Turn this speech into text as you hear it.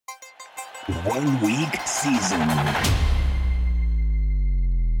1 week season.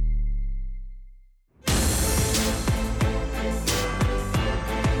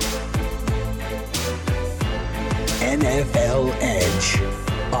 NFL Edge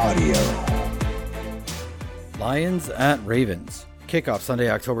Audio. Lions at Ravens. Kickoff Sunday,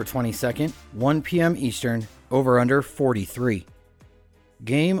 October 22nd, 1 p.m. Eastern, over-under 43.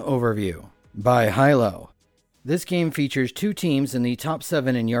 Game overview by Hilo. This game features two teams in the top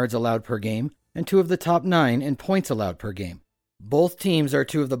 7 in yards allowed per game and 2 of the top 9 in points allowed per game. Both teams are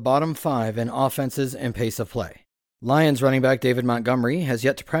 2 of the bottom 5 in offenses and pace of play. Lions running back David Montgomery has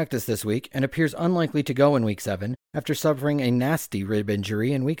yet to practice this week and appears unlikely to go in Week 7 after suffering a nasty rib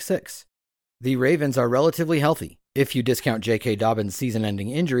injury in Week 6. The Ravens are relatively healthy, if you discount J.K. Dobbins'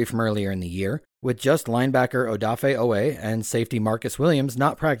 season-ending injury from earlier in the year, with just linebacker Odafe Owe and safety Marcus Williams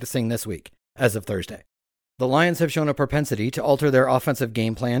not practicing this week, as of Thursday. The Lions have shown a propensity to alter their offensive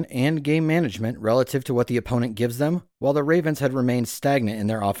game plan and game management relative to what the opponent gives them, while the Ravens had remained stagnant in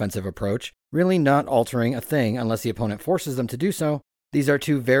their offensive approach, really not altering a thing unless the opponent forces them to do so. These are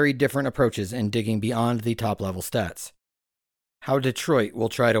two very different approaches in digging beyond the top-level stats. How Detroit will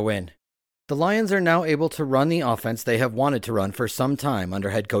try to win. The Lions are now able to run the offense they have wanted to run for some time under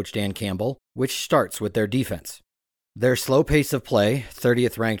head coach Dan Campbell, which starts with their defense. Their slow pace of play,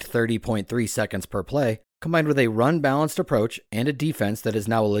 30th ranked 30.3 seconds per play, combined with a run-balanced approach and a defense that is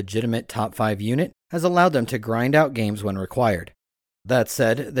now a legitimate top 5 unit, has allowed them to grind out games when required. That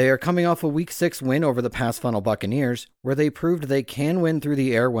said, they are coming off a Week 6 win over the pass-funnel Buccaneers, where they proved they can win through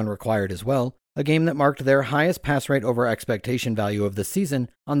the air when required as well, a game that marked their highest pass rate over expectation value of the season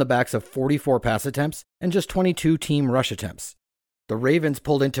on the backs of 44 pass attempts and just 22 team rush attempts. The Ravens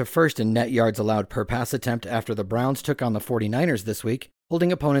pulled into first in net yards allowed per pass attempt after the Browns took on the 49ers this week,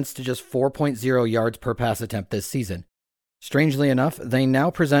 holding opponents to just 4.0 yards per pass attempt this season. Strangely enough, they now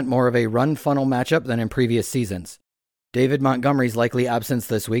present more of a run-funnel matchup than in previous seasons. David Montgomery's likely absence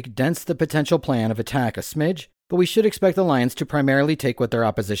this week dents the potential plan of attack a smidge, but we should expect the Lions to primarily take what their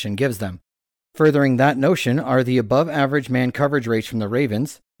opposition gives them. Furthering that notion are the above-average man coverage rates from the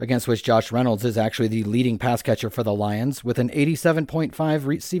Ravens, against which Josh Reynolds is actually the leading pass catcher for the Lions with an 87.5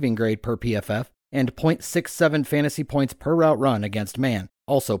 receiving grade per PFF and .67 fantasy points per route run against man,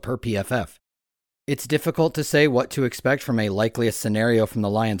 also per PFF. It's difficult to say what to expect from a likeliest scenario from the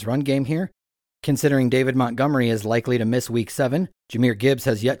Lions' run game here. Considering David Montgomery is likely to miss Week 7, Jahmyr Gibbs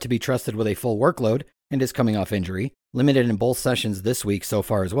has yet to be trusted with a full workload and is coming off injury, limited in both sessions this week so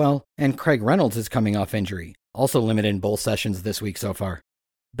far as well, and Craig Reynolds is coming off injury, also limited in both sessions this week so far.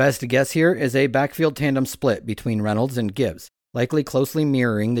 Best guess here is a backfield tandem split between Reynolds and Gibbs, likely closely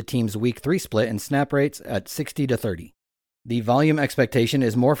mirroring the team's Week 3 split in snap rates at 60-30. The volume expectation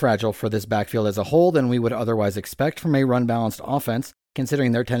is more fragile for this backfield as a whole than we would otherwise expect from a run-balanced offense,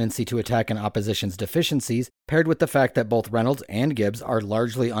 considering their tendency to attack an opposition's deficiencies, paired with the fact that both Reynolds and Gibbs are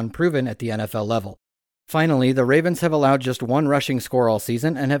largely unproven at the NFL level. Finally, the Ravens have allowed just one rushing score all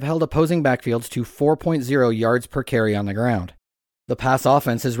season and have held opposing backfields to 4.0 yards per carry on the ground. The pass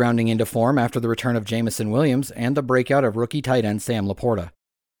offense is rounding into form after the return of Jamison Williams and the breakout of rookie tight end Sam Laporta.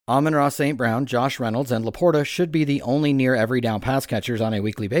 Amon-Ra St. Brown, Josh Reynolds, and Laporta should be the only near every down pass catchers on a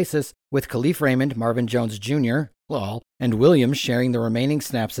weekly basis, with Khalif Raymond, Marvin Jones Jr., and Williams sharing the remaining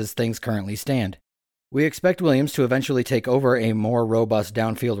snaps as things currently stand. We expect Williams to eventually take over a more robust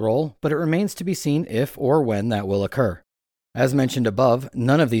downfield role, but it remains to be seen if or when that will occur. As mentioned above,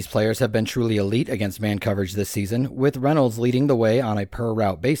 none of these players have been truly elite against man coverage this season, with Reynolds leading the way on a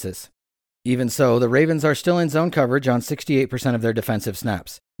per-route basis. Even so, the Ravens are still in zone coverage on 68% of their defensive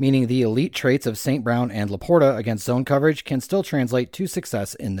snaps, meaning the elite traits of St. Brown and Laporta against zone coverage can still translate to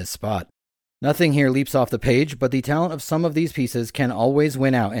success in this spot. Nothing here leaps off the page, but the talent of some of these pieces can always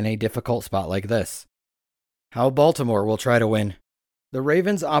win out in a difficult spot like this. How Baltimore will try to win. The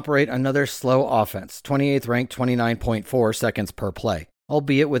Ravens operate another slow offense, 28th ranked 29.4 seconds per play,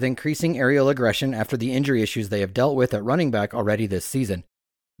 albeit with increasing aerial aggression after the injury issues they have dealt with at running back already this season.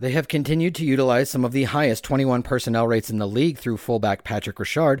 They have continued to utilize some of the highest 21 personnel rates in the league through fullback Patrick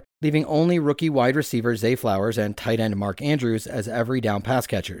Ricard, leaving only rookie wide receiver Zay Flowers and tight end Mark Andrews as every down pass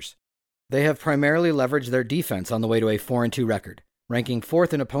catchers. They have primarily leveraged their defense on the way to a 4-2 record, ranking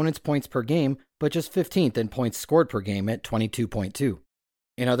 4th in opponents' points per game, but just 15th in points scored per game at 22.2.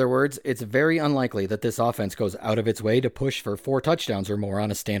 In other words, it's very unlikely that this offense goes out of its way to push for 4 touchdowns or more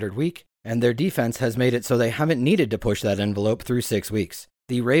on a standard week, and their defense has made it so they haven't needed to push that envelope through 6 weeks.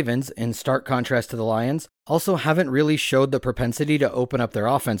 The Ravens, in stark contrast to the Lions, also haven't really showed the propensity to open up their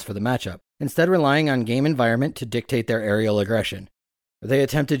offense for the matchup, instead relying on game environment to dictate their aerial aggression. They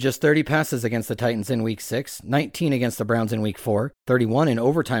attempted just 30 passes against the Titans in Week 6, 19 against the Browns in Week 4, 31 in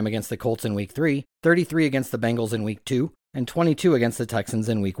overtime against the Colts in Week 3, 33 against the Bengals in Week 2, and 22 against the Texans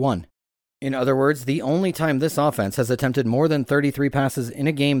in Week 1. In other words, the only time this offense has attempted more than 33 passes in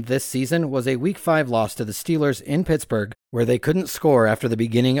a game this season was a Week 5 loss to the Steelers in Pittsburgh, where they couldn't score after the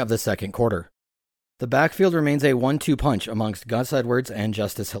beginning of the second quarter. The backfield remains a 1-2 punch amongst Gus Edwards and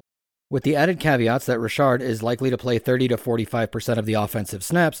Justice Hill, with the added caveats that Richard is likely to play 30 to 45% of the offensive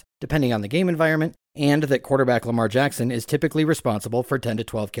snaps, depending on the game environment, and that quarterback Lamar Jackson is typically responsible for 10 to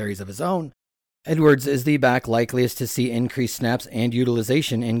 12 carries of his own. Edwards is the back likeliest to see increased snaps and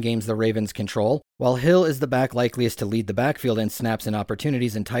utilization in games the Ravens control, while Hill is the back likeliest to lead the backfield in snaps and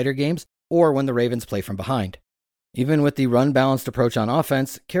opportunities in tighter games or when the Ravens play from behind. Even with the run-balanced approach on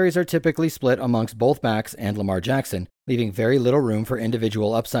offense, carries are typically split amongst both backs and Lamar Jackson, leaving very little room for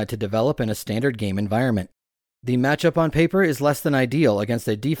individual upside to develop in a standard game environment. The matchup on paper is less than ideal against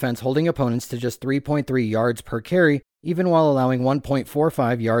a defense holding opponents to just 3.3 yards per carry, even while allowing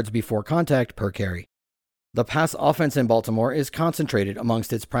 1.45 yards before contact per carry. The pass offense in Baltimore is concentrated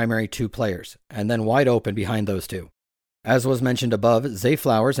amongst its primary two players, and then wide open behind those two. As was mentioned above, Zay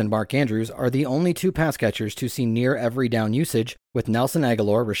Flowers and Mark Andrews are the only two pass catchers to see near every down usage, with Nelson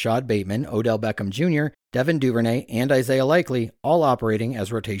Aguilar, Rashad Bateman, Odell Beckham Jr., Devin Duvernay, and Isaiah Likely all operating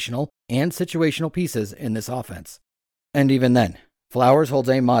as rotational and situational pieces in this offense. And even then, Flowers holds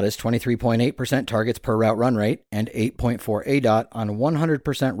a modest 23.8% targets per route run rate and 8.4 ADOT on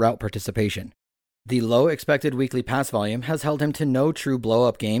 100% route participation. The low expected weekly pass volume has held him to no true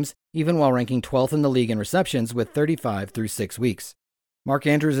blow-up games, even while ranking 12th in the league in receptions with 35 through 6 weeks. Mark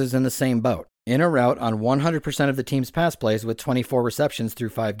Andrews is in the same boat, in a route on 100% of the team's pass plays with 24 receptions through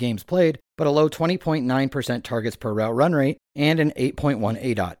 5 games played, but a low 20.9% targets per route run rate and an 8.1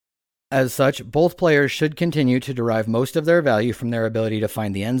 ADOT. As such, both players should continue to derive most of their value from their ability to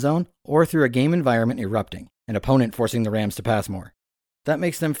find the end zone or through a game environment erupting, an opponent forcing the Rams to pass more. That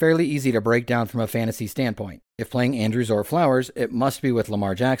makes them fairly easy to break down from a fantasy standpoint. If playing Andrews or Flowers, it must be with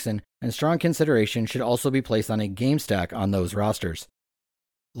Lamar Jackson, and strong consideration should also be placed on a game stack on those rosters.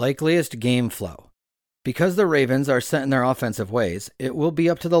 Likeliest game flow. Because the Ravens are set in their offensive ways, it will be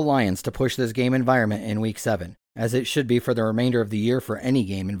up to the Lions to push this game environment in Week 7, as it should be for the remainder of the year for any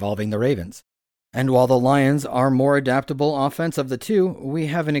game involving the Ravens. And while the Lions are more adaptable offense of the two, we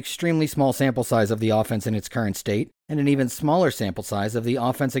have an extremely small sample size of the offense in its current state, and an even smaller sample size of the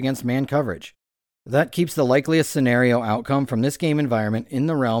offense against man coverage. That keeps the likeliest scenario outcome from this game environment in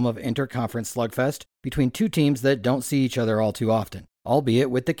the realm of interconference slugfest between two teams that don't see each other all too often,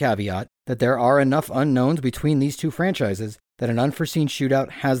 albeit with the caveat that there are enough unknowns between these two franchises that an unforeseen shootout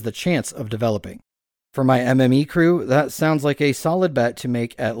has the chance of developing. For my MME crew, that sounds like a solid bet to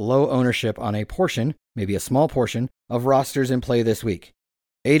make at low ownership on a portion, maybe a small portion, of rosters in play this week.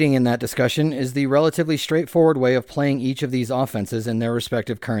 Aiding in that discussion is the relatively straightforward way of playing each of these offenses in their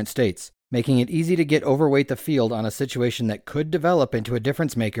respective current states, making it easy to get overweight the field on a situation that could develop into a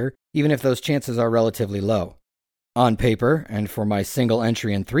difference maker, even if those chances are relatively low. On paper, and for my single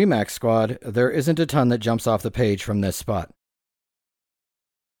entry and 3-max squad, there isn't a ton that jumps off the page from this spot.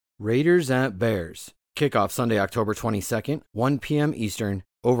 Raiders at Bears. Kickoff Sunday, October 22nd, 1 p.m. Eastern,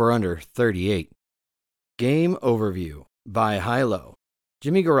 over-under 38. Game overview by high-low.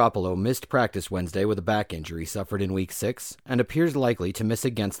 Jimmy Garoppolo missed practice Wednesday with a back injury suffered in Week 6 and appears likely to miss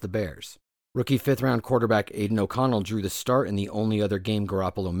against the Bears. Rookie fifth-round quarterback Aiden O'Connell drew the start in the only other game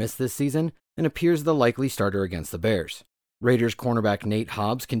Garoppolo missed this season and appears the likely starter against the Bears. Raiders cornerback Nate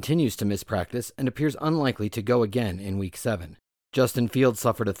Hobbs continues to miss practice and appears unlikely to go again in Week 7. Justin Fields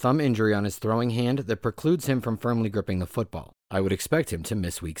suffered a thumb injury on his throwing hand that precludes him from firmly gripping the football. I would expect him to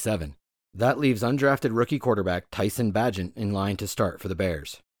miss Week 7. That leaves undrafted rookie quarterback Tyson Bagent in line to start for the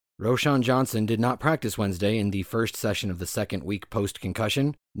Bears. Roschon Johnson did not practice Wednesday in the first session of the second week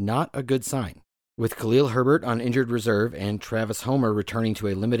post-concussion, not a good sign. With Khalil Herbert on injured reserve and Travis Homer returning to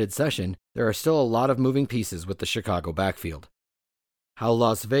a limited session, there are still a lot of moving pieces with the Chicago backfield. How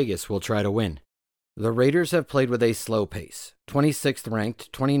Las Vegas will try to win. The Raiders have played with a slow pace, 26th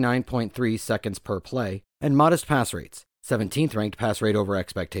ranked 29.3 seconds per play, and modest pass rates, 17th ranked pass rate over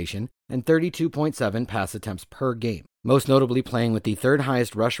expectation, and 32.7 pass attempts per game, most notably playing with the third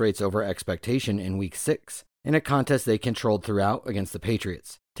highest rush rates over expectation in Week 6, in a contest they controlled throughout against the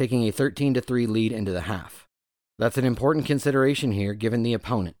Patriots, taking a 13-3 lead into the half. That's an important consideration here given the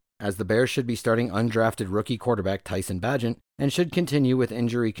opponent, as the Bears should be starting undrafted rookie quarterback Tyson Bagent and should continue with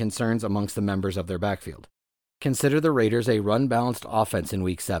injury concerns amongst the members of their backfield. Consider the Raiders a run-balanced offense in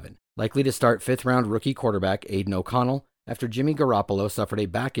Week 7, likely to start fifth-round rookie quarterback Aiden O'Connell after Jimmy Garoppolo suffered a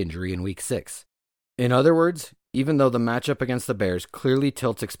back injury in Week 6. In other words, Even though the matchup against the Bears clearly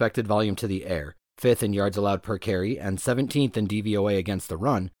tilts expected volume to the air, 5th in yards allowed per carry and 17th in DVOA against the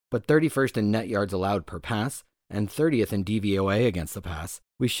run, but 31st in net yards allowed per pass and 30th in DVOA against the pass,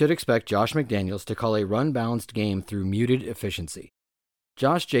 we should expect Josh McDaniels to call a run-balanced game through muted efficiency.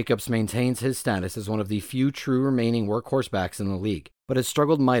 Josh Jacobs maintains his status as one of the few true remaining workhorse backs in the league, but has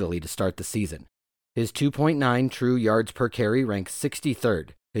struggled mightily to start the season. His 2.9 true yards per carry ranks 63rd.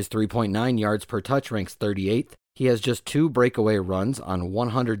 His 3.9 yards per touch ranks 38th. He has just 2 breakaway runs on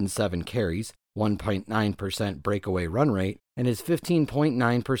 107 carries, 1.9% breakaway run rate, and his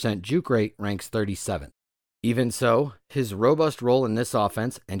 15.9% juke rate ranks 37th. Even so, his robust role in this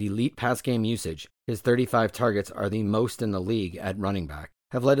offense and elite pass game usage, his 35 targets are the most in the league at running back,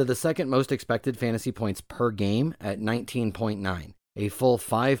 have led to the second most expected fantasy points per game at 19.9, a full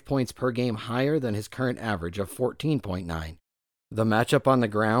 5 points per game higher than his current average of 14.9. The matchup on the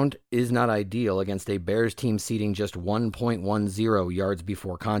ground is not ideal against a Bears team ceding just 1.10 yards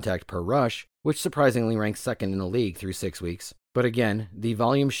before contact per rush, which surprisingly ranks second in the league through 6 weeks. But again, the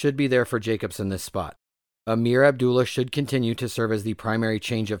volume should be there for Jacobs in this spot. Amir Abdullah should continue to serve as the primary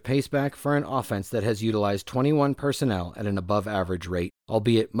change of pace back for an offense that has utilized 21 personnel at an above-average rate,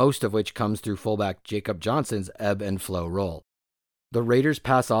 albeit most of which comes through fullback Jacob Johnson's ebb and flow role. The Raiders'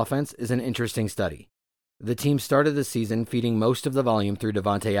 pass offense is an interesting study. The team started the season feeding most of the volume through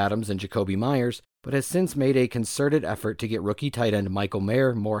Devontae Adams and Jacoby Myers, but has since made a concerted effort to get rookie tight end Michael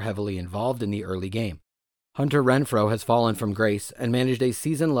Mayer more heavily involved in the early game. Hunter Renfrow has fallen from grace and managed a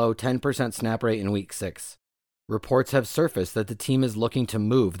season-low 10% snap rate in Week 6. Reports have surfaced that the team is looking to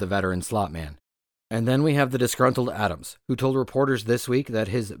move the veteran slot man. And then we have the disgruntled Adams, who told reporters this week that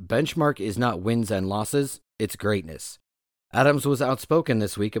his benchmark is not wins and losses, it's greatness. Adams was outspoken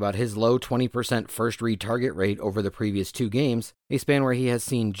this week about his low 20% first read target rate over the previous 2 games, a span where he has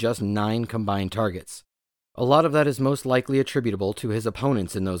seen just 9 combined targets. A lot of that is most likely attributable to his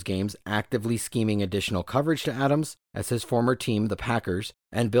opponents in those games actively scheming additional coverage to Adams, as his former team, the Packers,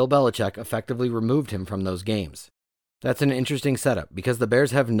 and Bill Belichick effectively removed him from those games. That's an interesting setup because the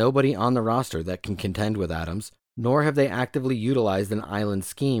Bears have nobody on the roster that can contend with Adams, nor have they actively utilized an island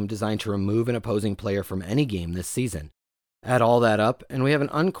scheme designed to remove an opposing player from any game this season. Add all that up, and we have an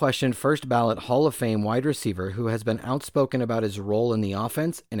unquestioned first-ballot Hall of Fame wide receiver who has been outspoken about his role in the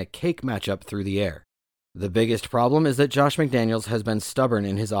offense in a cake matchup through the air. The biggest problem is that Josh McDaniels has been stubborn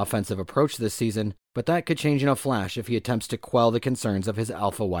in his offensive approach this season, but that could change in a flash if he attempts to quell the concerns of his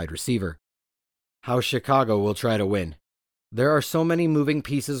alpha wide receiver. How Chicago will try to win. There are so many moving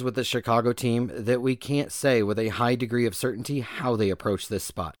pieces with the Chicago team that we can't say with a high degree of certainty how they approach this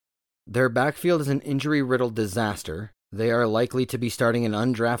spot. Their backfield is an injury-riddled disaster. They are likely to be starting an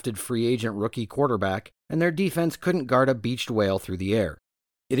undrafted free agent rookie quarterback, and their defense couldn't guard a beached whale through the air.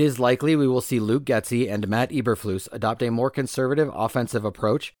 It is likely we will see Luke Getsy and Matt Eberflus adopt a more conservative offensive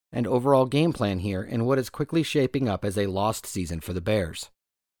approach and overall game plan here in what is quickly shaping up as a lost season for the Bears.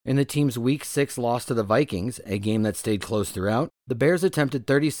 In the team's Week 6 loss to the Vikings, a game that stayed close throughout, the Bears attempted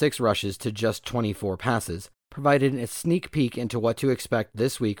 36 rushes to just 24 passes, providing a sneak peek into what to expect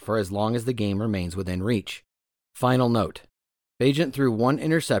this week for as long as the game remains within reach. Final note. Bagent threw 1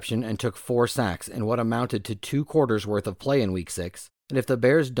 interception and took 4 sacks in what amounted to 2 quarters worth of play in Week 6, and if the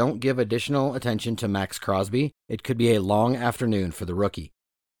Bears don't give additional attention to Max Crosby, it could be a long afternoon for the rookie.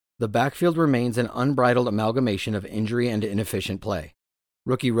 The backfield remains an unbridled amalgamation of injury and inefficient play.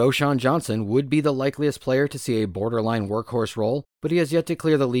 Rookie Roschon Johnson would be the likeliest player to see a borderline workhorse role, but he has yet to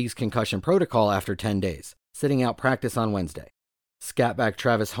clear the league's concussion protocol after 10 days, sitting out practice on Wednesday. Scatback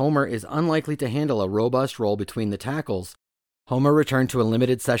Travis Homer is unlikely to handle a robust role between the tackles. Homer returned to a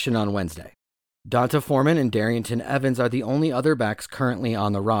limited session on Wednesday. Donta Foreman and Darrynton Evans are the only other backs currently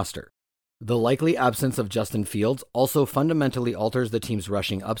on the roster. The likely absence of Justin Fields also fundamentally alters the team's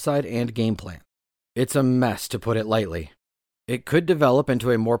rushing upside and game plan. It's a mess, to put it lightly. It could develop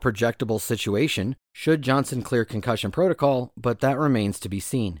into a more projectable situation should Johnson clear concussion protocol, but that remains to be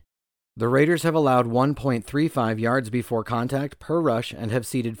seen. The Raiders have allowed 1.35 yards before contact per rush and have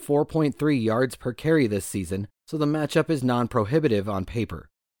ceded 4.3 yards per carry this season, so the matchup is non-prohibitive on paper.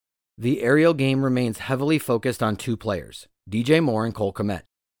 The aerial game remains heavily focused on 2 players, DJ Moore and Cole Kmet,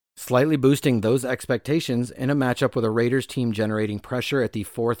 slightly boosting those expectations in a matchup with a Raiders team generating pressure at the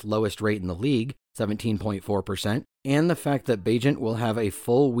 4th lowest rate in the league, 17.4%, and the fact that Bagent will have a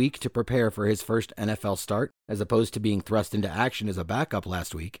full week to prepare for his first NFL start, as opposed to being thrust into action as a backup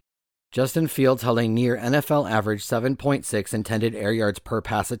last week. Justin Fields held a near NFL average 7.6 intended air yards per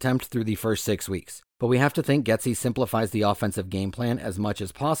pass attempt through the first 6 weeks, but we have to think Getsy simplifies the offensive game plan as much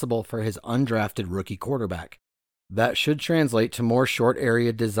as possible for his undrafted rookie quarterback. That should translate to more short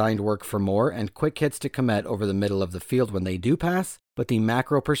area designed work for Moore and quick hits to Kmet over the middle of the field when they do pass, but the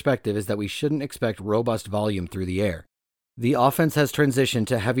macro perspective is that we shouldn't expect robust volume through the air. The offense has transitioned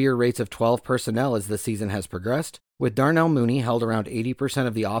to heavier rates of 12 personnel as the season has progressed, with Darnell Mooney held around 80%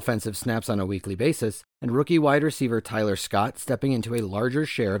 of the offensive snaps on a weekly basis, and rookie wide receiver Tyler Scott stepping into a larger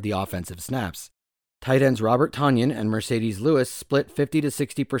share of the offensive snaps. Tight ends Robert Tonyan and Mercedes Lewis split 50 to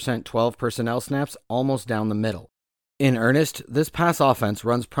 60% 12 personnel snaps almost down the middle. In earnest, this pass offense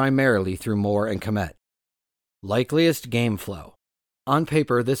runs primarily through Moore and Kmet. Likeliest game flow. On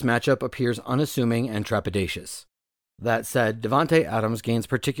paper, this matchup appears unassuming and trepidatious. That said, Devontae Adams gains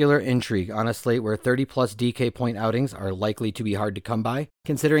particular intrigue on a slate where 30-plus DK point outings are likely to be hard to come by,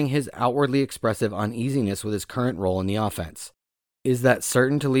 considering his outwardly expressive uneasiness with his current role in the offense. Is that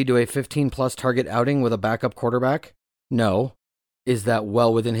certain to lead to a 15-plus target outing with a backup quarterback? No. Is that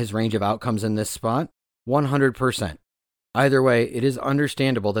well within his range of outcomes in this spot? 100%. Either way, it is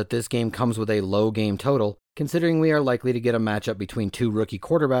understandable that this game comes with a low game total, considering we are likely to get a matchup between two rookie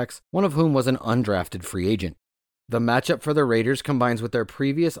quarterbacks, one of whom was an undrafted free agent. The matchup for the Raiders combines with their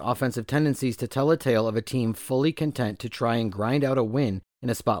previous offensive tendencies to tell a tale of a team fully content to try and grind out a win in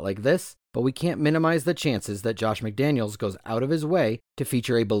a spot like this, but we can't minimize the chances that Josh McDaniels goes out of his way to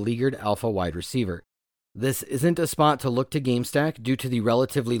feature a beleaguered alpha wide receiver. This isn't a spot to look to game stack due to the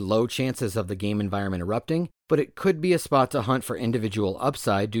relatively low chances of the game environment erupting, but it could be a spot to hunt for individual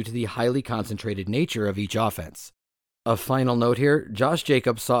upside due to the highly concentrated nature of each offense. A final note here, Josh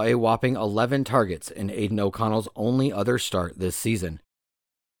Jacobs saw a whopping 11 targets in Aiden O'Connell's only other start this season.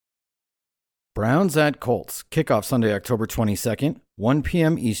 Browns at Colts, kickoff Sunday, October 22nd, 1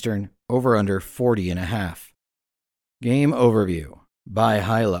 p.m. Eastern, over under 40.5. Game overview by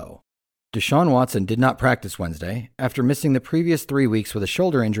Hilo. Deshaun Watson did not practice Wednesday after missing the previous 3 weeks with a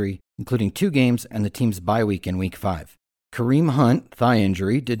shoulder injury, including 2 games and the team's bye week in Week 5. Kareem Hunt, thigh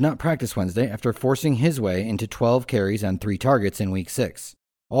injury, did not practice Wednesday after forcing his way into 12 carries and 3 targets in Week 6.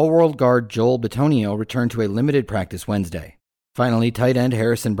 All-World guard Joel Bitonio returned to a limited practice Wednesday. Finally, tight end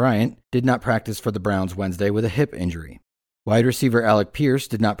Harrison Bryant did not practice for the Browns Wednesday with a hip injury. Wide receiver Alec Pierce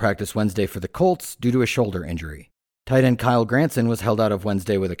did not practice Wednesday for the Colts due to a shoulder injury. Tight end Kyle Granson was held out of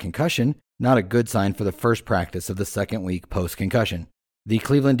Wednesday with a concussion, not a good sign for the first practice of the second week post-concussion. The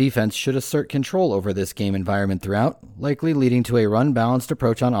Cleveland defense should assert control over this game environment throughout, likely leading to a run-balanced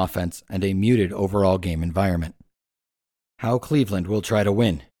approach on offense and a muted overall game environment. How Cleveland will try to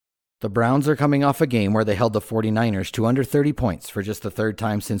win. The Browns are coming off a game where they held the 49ers to under 30 points for just the third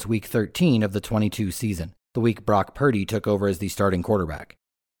time since Week 13 of the 22 season, the week Brock Purdy took over as the starting quarterback.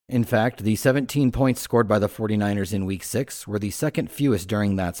 In fact, the 17 points scored by the 49ers in Week 6 were the second fewest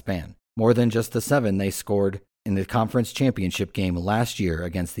during that span, more than just the 7 they scored in the conference championship game last year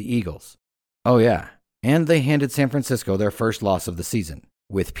against the Eagles. Oh yeah, and they handed San Francisco their first loss of the season,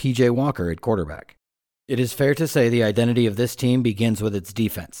 with P.J. Walker at quarterback. It is fair to say the identity of this team begins with its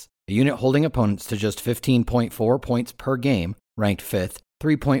defense, a unit holding opponents to just 15.4 points per game, ranked 5th,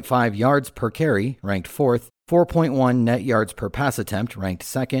 3.5 yards per carry, ranked 4th, 4.1 net yards per pass attempt, ranked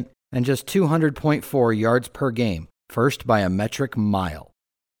 2nd, and just 200.4 yards per game, first by a metric mile.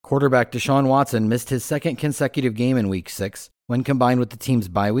 Quarterback Deshaun Watson missed his second consecutive game in Week 6, when combined with the team's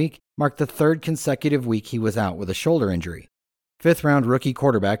bye week, marked the third consecutive week he was out with a shoulder injury. Fifth-round rookie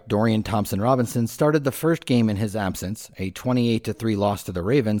quarterback Dorian Thompson-Robinson started the first game in his absence, a 28-3 loss to the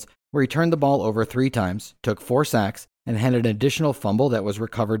Ravens, where he turned the ball over 3 times, took 4 sacks, and had an additional fumble that was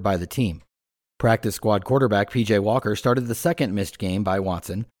recovered by the team. Practice squad quarterback P.J. Walker started the second missed game by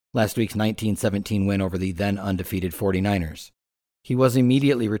Watson, last week's 19-17 win over the then undefeated 49ers. He was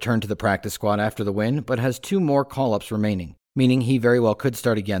immediately returned to the practice squad after the win, but has 2 more call-ups remaining, meaning he very well could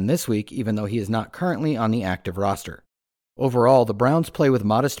start again this week even though he is not currently on the active roster. Overall, the Browns play with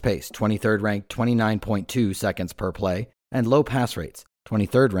modest pace, 23rd ranked 29.2 seconds per play, and low pass rates,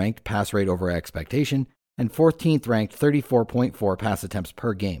 23rd ranked pass rate over expectation, and 14th ranked 34.4 pass attempts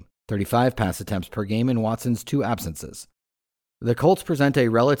per game, 35 pass attempts per game in Watson's 2 absences. The Colts present a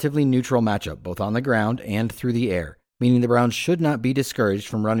relatively neutral matchup both on the ground and through the air, meaning the Browns should not be discouraged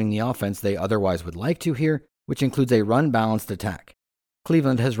from running the offense they otherwise would like to here, which includes a run-balanced attack.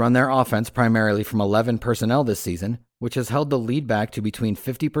 Cleveland has run their offense primarily from 11 personnel this season, which has held the lead back to between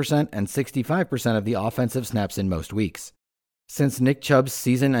 50% and 65% of the offensive snaps in most weeks. Since Nick Chubb's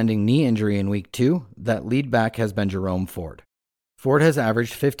season-ending knee injury in Week 2, that lead back has been Jerome Ford. Ford has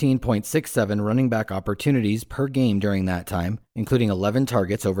averaged 15.67 running back opportunities per game during that time, including 11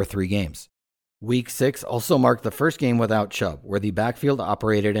 targets over 3 games. Week 6 also marked the first game without Chubb, where the backfield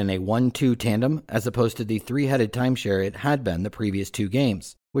operated in a 1-2 tandem as opposed to the 3-headed timeshare it had been the previous 2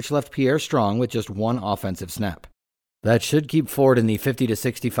 games, which left Pierre Strong with just 1 offensive snap. That should keep Ford in the 50 to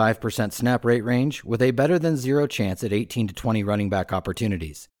 65% snap rate range, with a better than zero chance at 18 to 20 running back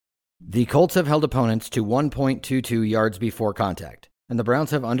opportunities. The Colts have held opponents to 1.22 yards before contact, and the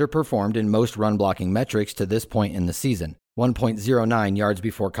Browns have underperformed in most run-blocking metrics to this point in the season, 1.09 yards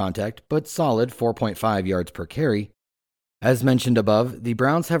before contact, but solid 4.5 yards per carry. As mentioned above, the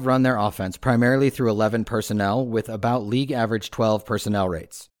Browns have run their offense primarily through 11 personnel with about league average 12 personnel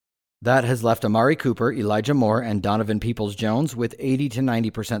rates. That has left Amari Cooper, Elijah Moore, and Donovan Peoples-Jones with 80 to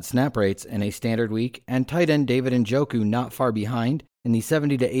 90% snap rates in a standard week, and tight end David Njoku not far behind in the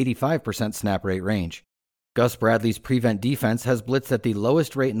 70 to 85% snap rate range. Gus Bradley's prevent defense has blitzed at the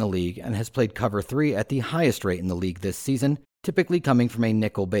lowest rate in the league and has played cover 3 at the highest rate in the league this season, typically coming from a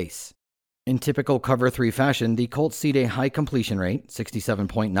nickel base. In typical cover 3 fashion, the Colts cede a high completion rate,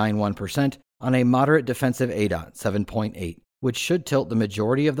 67.91%, on a moderate defensive ADOT, 7.8, which should tilt the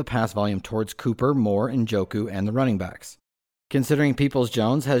majority of the pass volume towards Cooper, Moore, Njoku, and the running backs. Considering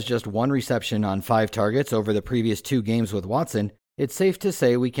Peoples-Jones has just 1 reception on 5 targets over the previous 2 games with Watson, it's safe to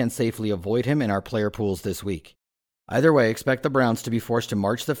say we can safely avoid him in our player pools this week. Either way, expect the Browns to be forced to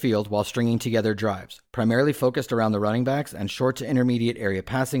march the field while stringing together drives, primarily focused around the running backs and short to intermediate area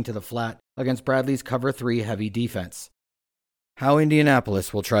passing to the flat against Bradley's cover 3 heavy defense. How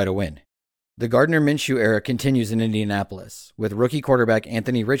Indianapolis will try to win. The Gardner Minshew era continues in Indianapolis, with rookie quarterback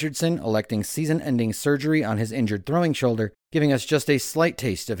Anthony Richardson electing season-ending surgery on his injured throwing shoulder, giving us just a slight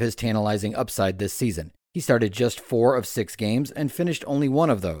taste of his tantalizing upside this season. He started just 4 of 6 games and finished only 1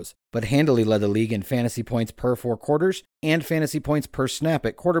 of those, but handily led the league in fantasy points per 4 quarters and fantasy points per snap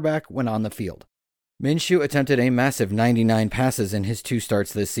at quarterback when on the field. Minshew attempted a massive 99 passes in his 2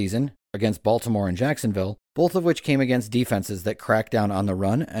 starts this season, against Baltimore and Jacksonville, both of which came against defenses that crack down on the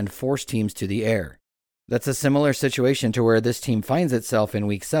run and force teams to the air. That's a similar situation to where this team finds itself in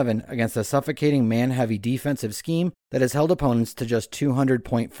Week 7 against a suffocating man-heavy defensive scheme that has held opponents to just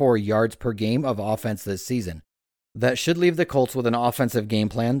 200.4 yards per game of offense this season. That should leave the Colts with an offensive game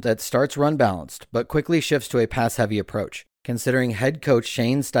plan that starts run-balanced, but quickly shifts to a pass-heavy approach, considering head coach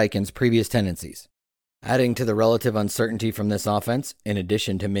Shane Steichen's previous tendencies. Adding to the relative uncertainty from this offense, in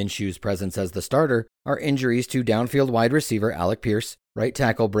addition to Minshew's presence as the starter, are injuries to downfield wide receiver Alec Pierce, right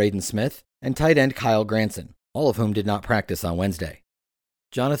tackle Braden Smith, and tight end Kyle Granson, all of whom did not practice on Wednesday.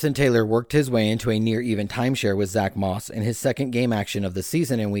 Jonathan Taylor worked his way into a near-even timeshare with Zach Moss in his second game action of the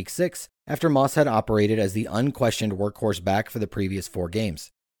season in Week 6, after Moss had operated as the unquestioned workhorse back for the previous 4 games.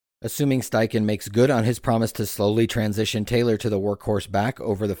 Assuming Steichen makes good on his promise to slowly transition Taylor to the workhorse back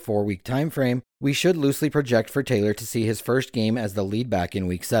over the 4-week time frame, we should loosely project for Taylor to see his first game as the lead back in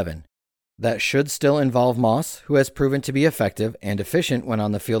Week 7. That should still involve Moss, who has proven to be effective and efficient when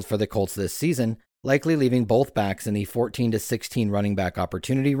on the field for the Colts this season, likely leaving both backs in the 14 to 16 running back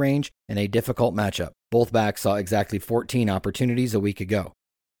opportunity range in a difficult matchup. Both backs saw exactly 14 opportunities a week ago.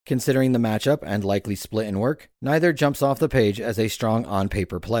 Considering the matchup and likely split in work, neither jumps off the page as a strong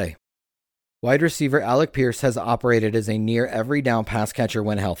on-paper play. Wide receiver Alec Pierce has operated as a near every down pass catcher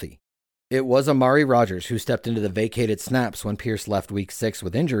when healthy. It was Amari Rodgers who stepped into the vacated snaps when Pierce left Week 6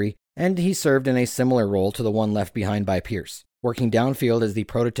 with injury, and he served in a similar role to the one left behind by Pierce, working downfield as the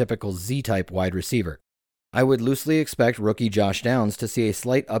prototypical Z-type wide receiver. I would loosely expect rookie Josh Downs to see a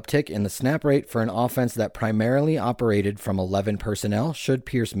slight uptick in the snap rate for an offense that primarily operated from 11 personnel should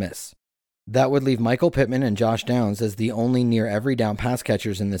Pierce miss. That would leave Michael Pittman and Josh Downs as the only near every down pass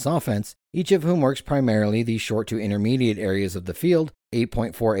catchers in this offense, each of whom works primarily the short to intermediate areas of the field,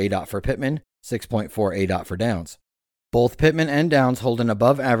 8.4 ADOT for Pittman, 6.4 ADOT for Downs. Both Pittman and Downs hold an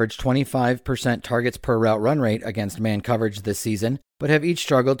above-average 25% targets per route run rate against man coverage this season, but have each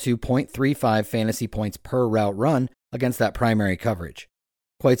struggled to 0.35 fantasy points per route run against that primary coverage.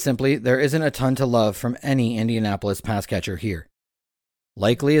 Quite simply, there isn't a ton to love from any Indianapolis pass catcher here.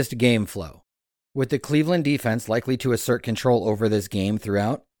 Likeliest game flow. With the Cleveland defense likely to assert control over this game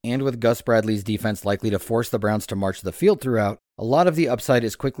throughout, and with Gus Bradley's defense likely to force the Browns to march the field throughout, a lot of the upside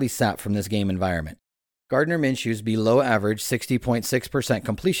is quickly sapped from this game environment. Gardner Minshew's below-average 60.6%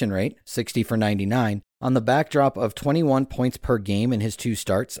 completion rate, 60 for 99, on the backdrop of 21 points per game in his 2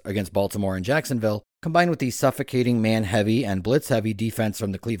 starts against Baltimore and Jacksonville, combined with the suffocating man-heavy and blitz-heavy defense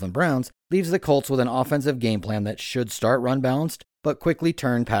from the Cleveland Browns, leaves the Colts with an offensive game plan that should start run-balanced, but quickly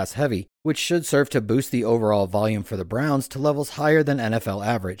turn pass-heavy, which should serve to boost the overall volume for the Browns to levels higher than NFL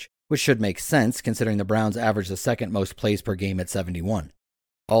average, which should make sense considering the Browns average the second most plays per game at 71.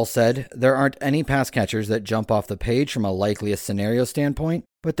 All said, there aren't any pass catchers that jump off the page from a likeliest scenario standpoint,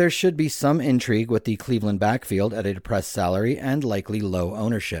 but there should be some intrigue with the Cleveland backfield at a depressed salary and likely low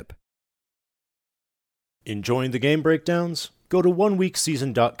ownership. Enjoying the game breakdowns? Go to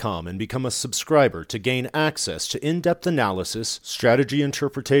oneweekseason.com and become a subscriber to gain access to in-depth analysis, strategy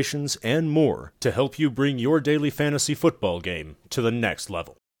interpretations, and more to help you bring your daily fantasy football game to the next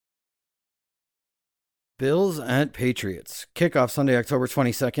level. Bills at Patriots. Kickoff Sunday, October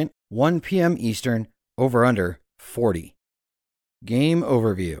 22nd, 1 p.m. Eastern, over-under 40. Game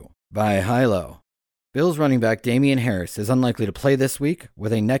overview by Hilo. Bills running back Damian Harris is unlikely to play this week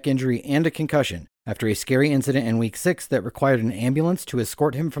with a neck injury and a concussion after a scary incident in Week 6 that required an ambulance to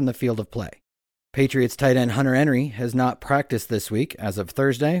escort him from the field of play. Patriots tight end Hunter Henry has not practiced this week as of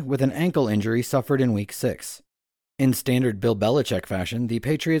Thursday with an ankle injury suffered in Week 6. In standard Bill Belichick fashion, the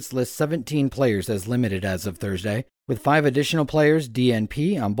Patriots list 17 players as limited as of Thursday, with 5 additional players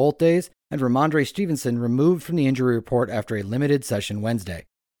DNP on both days and Ramondre Stevenson removed from the injury report after a limited session Wednesday.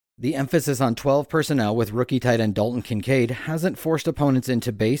 The emphasis on 12 personnel with rookie tight end Dalton Kincaid hasn't forced opponents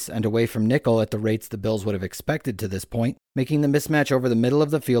into base and away from nickel at the rates the Bills would have expected to this point, making the mismatch over the middle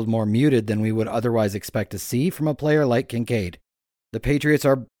of the field more muted than we would otherwise expect to see from a player like Kincaid. The Patriots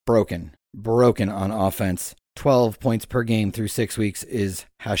are broken on offense. 12 points per game through 6 weeks is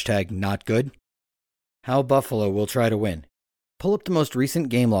 #not good. How Buffalo will try to win. Pull up the most recent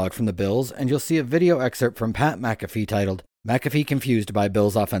game log from the Bills and you'll see a video excerpt from Pat McAfee titled, "McAfee Confused by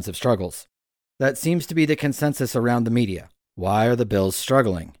Bills' Offensive Struggles." That seems to be the consensus around the media. Why are the Bills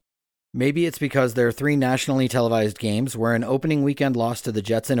struggling? Maybe it's because their 3 nationally televised games were an opening weekend loss to the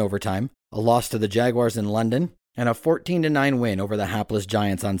Jets in overtime, a loss to the Jaguars in London, and a 14-9 win over the hapless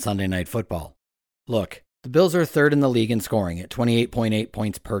Giants on Sunday Night Football. Look, the Bills are 3rd in the league in scoring at 28.8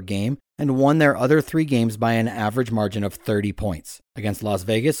 points per game and won their other 3 games by an average margin of 30 points against Las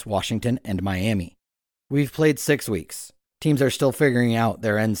Vegas, Washington, and Miami. We've played 6 weeks. Teams are still figuring out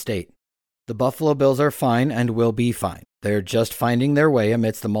their end state. The Buffalo Bills are fine and will be fine. They're just finding their way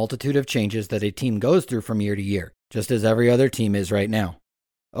amidst the multitude of changes that a team goes through from year to year, just as every other team is right now.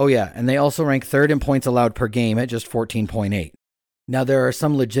 Oh yeah, and they also rank 3rd in points allowed per game at just 14.8. Now there are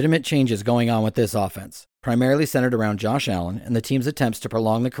some legitimate changes going on with this offense, primarily centered around Josh Allen and the team's attempts to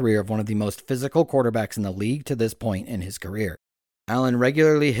prolong the career of one of the most physical quarterbacks in the league to this point in his career. Allen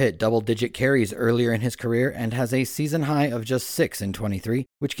regularly hit double-digit carries earlier in his career and has a season high of just 6 in 23,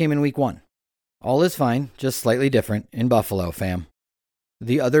 which came in Week 1. All is fine, just slightly different in Buffalo, fam.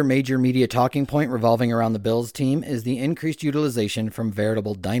 The other major media talking point revolving around the Bills team is the increased utilization from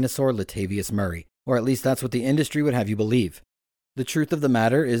veritable dinosaur Latavius Murray, or at least that's what the industry would have you believe. The truth of the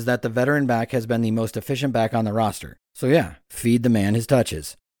matter is that the veteran back has been the most efficient back on the roster, so yeah, feed the man his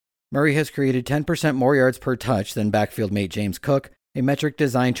touches. Murray has created 10% more yards per touch than backfield mate James Cook, a metric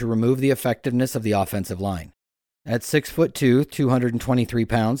designed to remove the effectiveness of the offensive line. At 6'2", 223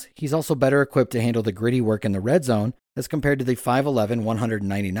 pounds, he's also better equipped to handle the gritty work in the red zone as compared to the 5'11",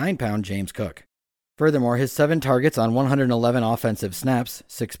 199-pound James Cook. Furthermore, his 7 targets on 111 offensive snaps,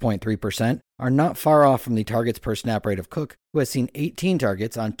 6.3%, are not far off from the targets per snap rate of Cook, who has seen 18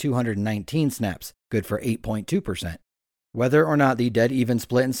 targets on 219 snaps, good for 8.2%. Whether or not the dead-even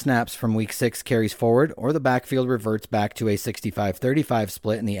split in snaps from Week 6 carries forward or the backfield reverts back to a 65-35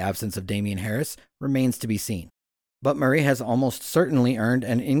 split in the absence of Damian Harris remains to be seen. But Murray has almost certainly earned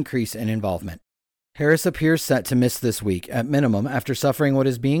an increase in involvement. Harris appears set to miss this week, at minimum, after suffering what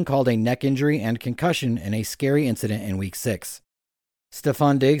is being called a neck injury and concussion in a scary incident in Week 6.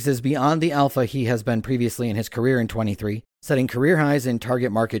 Stephon Diggs is beyond the alpha he has been previously in his career in 23, setting career highs in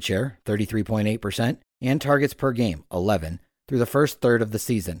target market share, 33.8%, and targets per game, 11, through the first third of the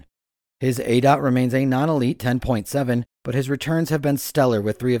season. His ADOT remains a non-elite 10.7, but his returns have been stellar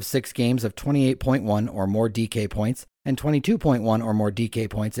with 3 of 6 games of 28.1 or more DK points and 22.1 or more DK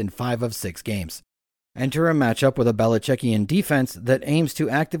points in 5 of 6 games. Enter a matchup with a Belichickian defense that aims to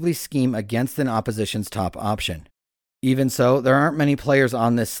actively scheme against an opposition's top option. Even so, there aren't many players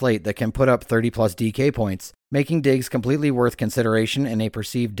on this slate that can put up 30-plus DK points, making Diggs completely worth consideration in a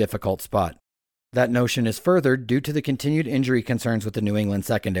perceived difficult spot. That notion is furthered due to the continued injury concerns with the New England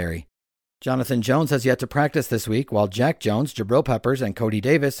secondary. Jonathan Jones has yet to practice this week, while Jack Jones, Jabril Peppers, and Cody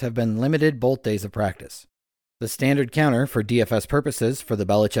Davis have been limited both days of practice. The standard counter for DFS purposes for the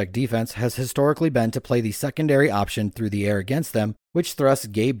Belichick defense has historically been to play the secondary option through the air against them, which thrusts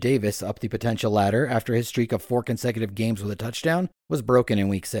Gabe Davis up the potential ladder after his streak of 4 consecutive games with a touchdown was broken in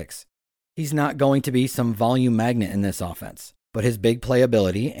Week 6. He's not going to be some volume magnet in this offense, but his big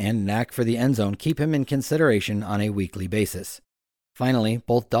playability and knack for the end zone keep him in consideration on a weekly basis. Finally,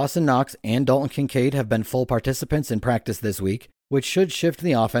 both Dawson Knox and Dalton Kincaid have been full participants in practice this week, which should shift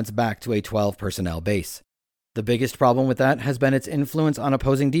the offense back to a 12 personnel base. The biggest problem with that has been its influence on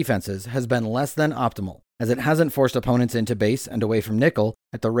opposing defenses has been less than optimal, as it hasn't forced opponents into base and away from nickel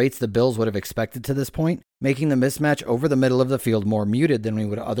at the rates the Bills would have expected to this point, making the mismatch over the middle of the field more muted than we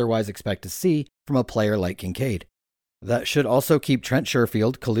would otherwise expect to see from a player like Kincaid. That should also keep Trent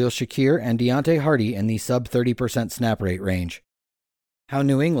Sherfield, Khalil Shakir, and Deontay Hardy in the sub-30% snap rate range. How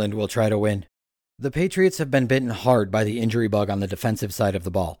New England will try to win. The Patriots have been bitten hard by the injury bug on the defensive side of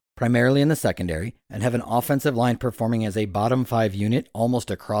the ball, primarily in the secondary, and have an offensive line performing as a bottom 5 unit almost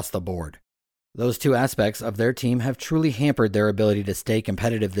across the board. Those two aspects of their team have truly hampered their ability to stay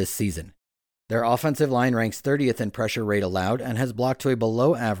competitive this season. Their offensive line ranks 30th in pressure rate allowed and has blocked to a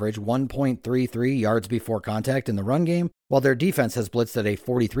below-average 1.33 yards before contact in the run game, while their defense has blitzed at a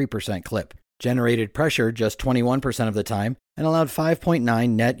 43% clip, generated pressure just 21% of the time, and allowed 5.9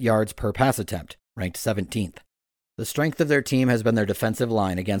 net yards per pass attempt, ranked 17th. The strength of their team has been their defensive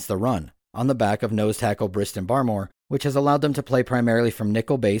line against the run, on the back of nose tackle Briston Barmore, which has allowed them to play primarily from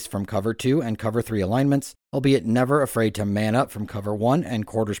nickel base from cover 2 and cover 3 alignments, albeit never afraid to man up from cover 1 and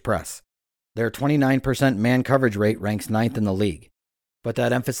quarters press. Their 29% man coverage rate ranks 9th in the league. But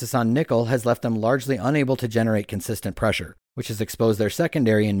that emphasis on nickel has left them largely unable to generate consistent pressure, which has exposed their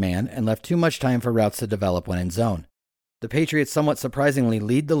secondary in man and left too much time for routes to develop when in zone. The Patriots somewhat surprisingly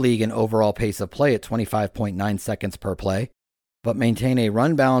lead the league in overall pace of play at 25.9 seconds per play, but maintain a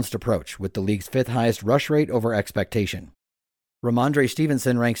run-balanced approach with the league's 5th highest rush rate over expectation. Ramondre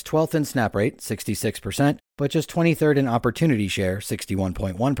Stevenson ranks 12th in snap rate, 66%, but just 23rd in opportunity share,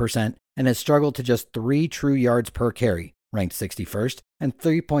 61.1%, and has struggled to just 3 true yards per carry, ranked 61st, and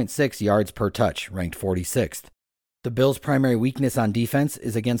 3.6 yards per touch, ranked 46th. The Bills' primary weakness on defense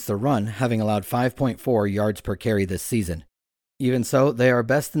is against the run, having allowed 5.4 yards per carry this season. Even so, they are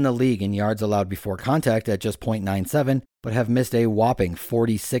best in the league in yards allowed before contact at just .97, but have missed a whopping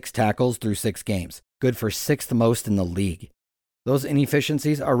 46 tackles through 6 games, good for 6th most in the league. Those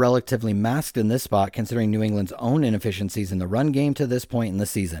inefficiencies are relatively masked in this spot considering New England's own inefficiencies in the run game to this point in the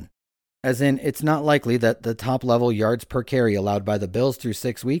season. As in, it's not likely that the top-level yards per carry allowed by the Bills through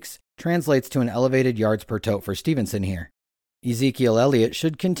 6 weeks translates to an elevated yards per tote for Stevenson here. Ezekiel Elliott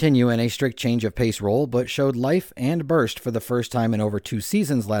should continue in a strict change of pace role, but showed life and burst for the first time in over 2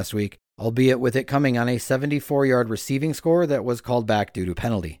 seasons last week, albeit with it coming on a 74-yard receiving score that was called back due to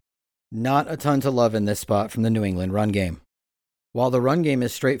penalty. Not a ton to love in this spot from the New England run game. While the run game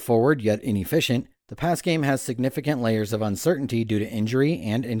is straightforward yet inefficient, the pass game has significant layers of uncertainty due to injury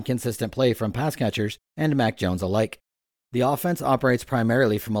and inconsistent play from pass catchers and Mac Jones alike. The offense operates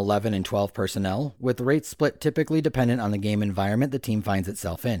primarily from 11 and 12 personnel, with rates split typically dependent on the game environment the team finds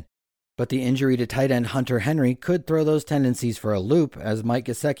itself in. But the injury to tight end Hunter Henry could throw those tendencies for a loop, as Mike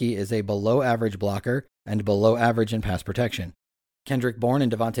Gesicki is a below-average blocker and below average in pass protection. Kendrick Bourne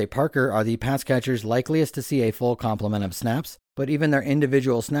and Devontae Parker are the pass catchers likeliest to see a full complement of snaps, but even their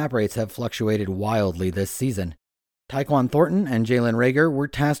individual snap rates have fluctuated wildly this season. Tyquan Thornton and Jalen Reagor were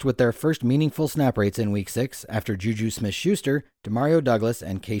tasked with their first meaningful snap rates in Week 6 after Juju Smith-Schuster, Demario Douglas,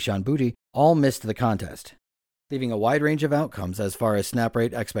 and Kayshon Boutte all missed the contest, leaving a wide range of outcomes as far as snap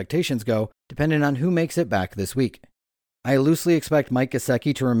rate expectations go, depending on who makes it back this week. I loosely expect Mike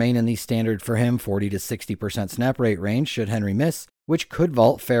Gesicki to remain in the standard for him 40 to 60% snap rate range should Henry miss, which could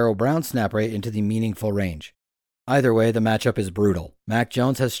vault Pharaoh Brown's snap rate into the meaningful range. Either way, the matchup is brutal. Mac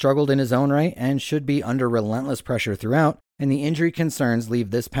Jones has struggled in his own right and should be under relentless pressure throughout, and the injury concerns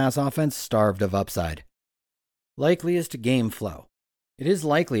leave this pass offense starved of upside. Likeliest game flow. It is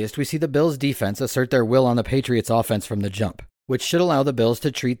likeliest we see the Bills' defense assert their will on the Patriots' offense from the jump, which should allow the Bills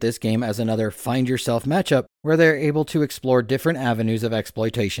to treat this game as another find-yourself matchup where they're able to explore different avenues of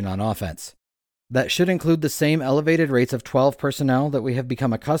exploitation on offense. That should include the same elevated rates of 12 personnel that we have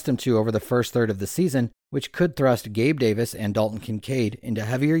become accustomed to over the first third of the season, which could thrust Gabe Davis and Dalton Kincaid into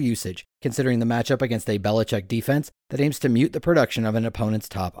heavier usage, considering the matchup against a Belichick defense that aims to mute the production of an opponent's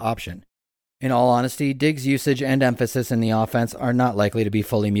top option. In all honesty, Diggs' usage and emphasis in the offense are not likely to be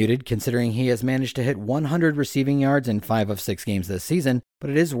fully muted, considering he has managed to hit 100 receiving yards in 5 of 6 games this season,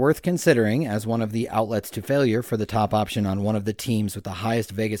 but it is worth considering as one of the outlets to failure for the top option on one of the teams with the highest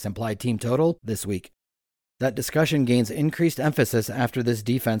Vegas implied team total this week. That discussion gains increased emphasis after this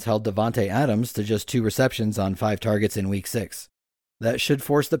defense held Davante Adams to just 2 receptions on 5 targets in Week 6. That should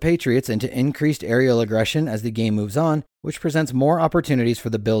force the Patriots into increased aerial aggression as the game moves on, which presents more opportunities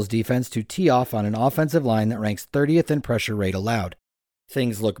for the Bills' defense to tee off on an offensive line that ranks 30th in pressure rate allowed.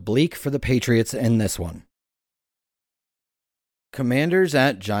 Things look bleak for the Patriots in this one. Commanders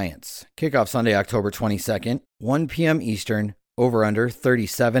at Giants. Kickoff Sunday, October 22nd, 1 p.m. Eastern, over-under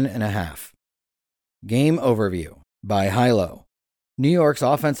 37.5. Game overview by Hilo. New York's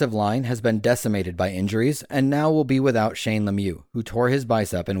offensive line has been decimated by injuries and now will be without Shane Lemieux, who tore his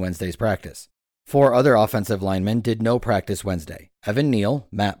bicep in Wednesday's practice. 4 other offensive linemen did no practice Wednesday: Evan Neal,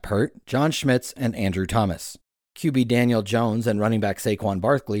 Matt Pert, John Schmitz, and Andrew Thomas. QB Daniel Jones and running back Saquon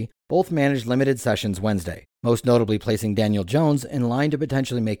Barkley both managed limited sessions Wednesday, most notably placing Daniel Jones in line to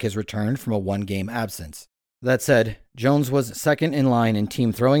potentially make his return from a 1-game absence. That said, Jones was second in line in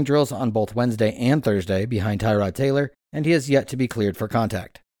team throwing drills on both Wednesday and Thursday behind Tyrod Taylor, and he has yet to be cleared for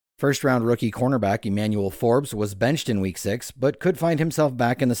contact. First-round rookie cornerback Emmanuel Forbes was benched in Week 6, but could find himself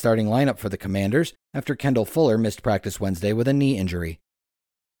back in the starting lineup for the Commanders after Kendall Fuller missed practice Wednesday with a knee injury.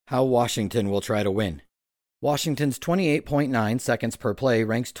 How Washington will try to win. Washington's 28.9 seconds per play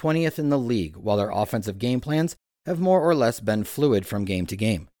ranks 20th in the league, while their offensive game plans have more or less been fluid from game to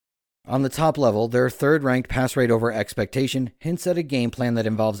game. On the top level, their third-ranked pass rate over expectation hints at a game plan that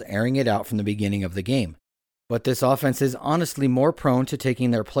involves airing it out from the beginning of the game. But this offense is honestly more prone to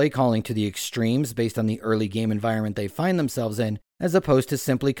taking their play calling to the extremes based on the early game environment they find themselves in, as opposed to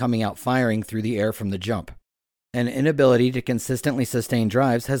simply coming out firing through the air from the jump. An inability to consistently sustain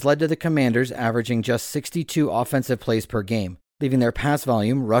drives has led to the Commanders averaging just 62 offensive plays per game, leaving their pass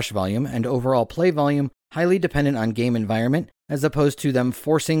volume, rush volume, and overall play volume highly dependent on game environment, as opposed to them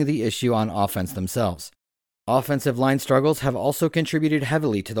forcing the issue on offense themselves. Offensive line struggles have also contributed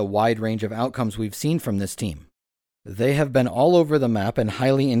heavily to the wide range of outcomes we've seen from this team. They have been all over the map and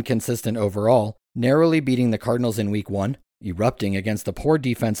highly inconsistent overall, narrowly beating the Cardinals in Week 1, erupting against the poor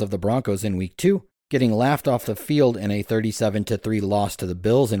defense of the Broncos in Week 2, getting laughed off the field in a 37-3 loss to the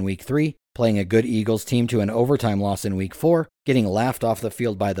Bills in Week 3, playing a good Eagles team to an overtime loss in Week 4, getting laughed off the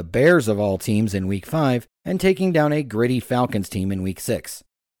field by the Bears of all teams in Week 5, and taking down a gritty Falcons team in Week 6.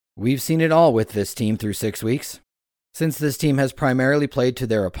 We've seen it all with this team through 6 weeks. Since this team has primarily played to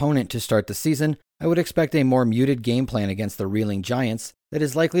their opponent to start the season, I would expect a more muted game plan against the reeling Giants that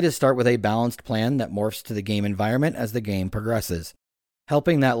is likely to start with a balanced plan that morphs to the game environment as the game progresses.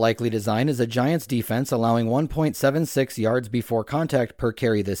 Helping that likely design is a Giants defense allowing 1.76 yards before contact per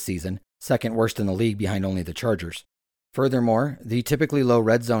carry this season, second worst in the league behind only the Chargers. Furthermore, the typically low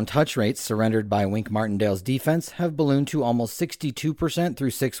red zone touch rates surrendered by Wink Martindale's defense have ballooned to almost 62% through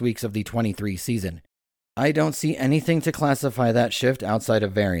 6 weeks of the 23 season. I don't see anything to classify that shift outside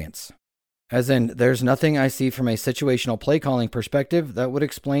of variance. As in, there's nothing I see from a situational play calling perspective that would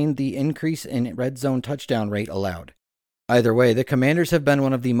explain the increase in red zone touchdown rate allowed. Either way, the Commanders have been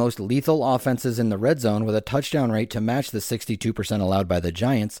one of the most lethal offenses in the red zone with a touchdown rate to match the 62% allowed by the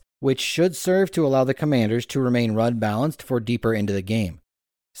Giants, which should serve to allow the Commanders to remain run-balanced for deeper into the game.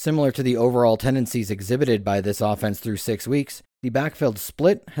 Similar to the overall tendencies exhibited by this offense through 6 weeks, the backfield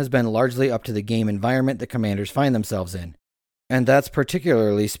split has been largely up to the game environment the Commanders find themselves in. And that's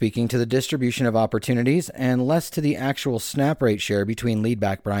particularly speaking to the distribution of opportunities and less to the actual snap rate share between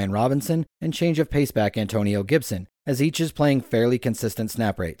leadback Brian Robinson and change of pace back Antonio Gibson, as each is playing fairly consistent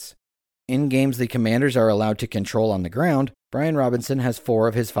snap rates. In games the Commanders are allowed to control on the ground, Brian Robinson has 4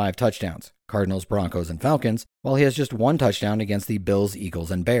 of his 5 touchdowns, Cardinals, Broncos, and Falcons, while he has just 1 touchdown against the Bills,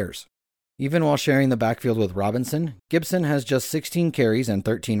 Eagles, and Bears. Even while sharing the backfield with Robinson, Gibson has just 16 carries and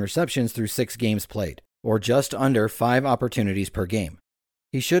 13 receptions through 6 games played, or just under 5 opportunities per game.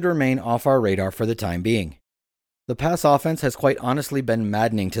 He should remain off our radar for the time being. The pass offense has quite honestly been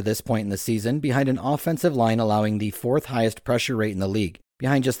maddening to this point in the season behind an offensive line allowing the 4th highest pressure rate in the league,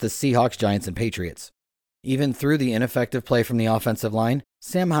 behind just the Seahawks, Giants, and Patriots. Even through the ineffective play from the offensive line,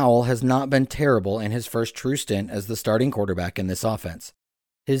 Sam Howell has not been terrible in his first true stint as the starting quarterback in this offense.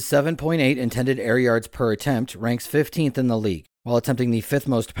 His 7.8 intended air yards per attempt ranks 15th in the league, while attempting the 5th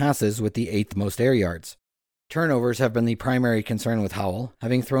most passes with the 8th most air yards. Turnovers have been the primary concern with Howell,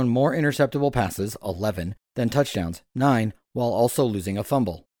 having thrown more interceptable passes, 11, than touchdowns, 9, while also losing a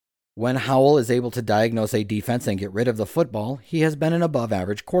fumble. When Howell is able to diagnose a defense and get rid of the football, he has been an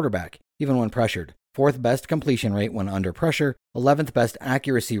above-average quarterback, even when pressured. 4th best completion rate when under pressure, 11th best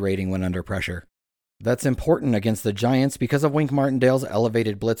accuracy rating when under pressure. That's important against the Giants because of Wink Martindale's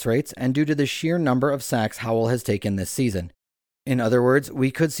elevated blitz rates and due to the sheer number of sacks Howell has taken this season. In other words,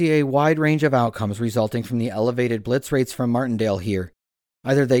 we could see a wide range of outcomes resulting from the elevated blitz rates from Martindale here.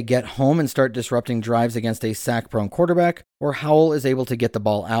 Either they get home and start disrupting drives against a sack-prone quarterback, or Howell is able to get the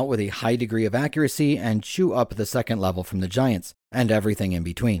ball out with a high degree of accuracy and chew up the second level from the Giants, and everything in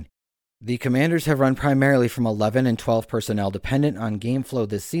between. The Commanders have run primarily from 11 and 12 personnel dependent on game flow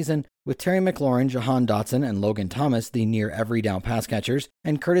this season, with Terry McLaurin, Jahan Dotson, and Logan Thomas the near every down pass catchers,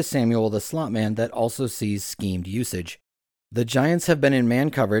 and Curtis Samuel the slot man that also sees schemed usage. The Giants have been in man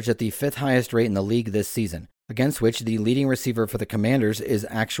coverage at the 5th highest rate in the league this season, against which the leading receiver for the Commanders is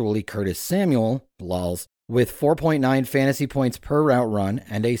actually Curtis Samuel, lols, with 4.9 fantasy points per route run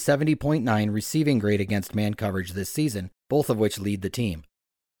and a 70.9 receiving grade against man coverage this season, both of which lead the team.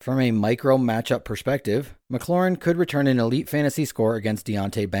 From a micro matchup perspective, McLaurin could return an elite fantasy score against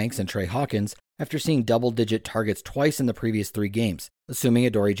Deonte Banks and Trey Hawkins after seeing double-digit targets twice in the previous 3 games, assuming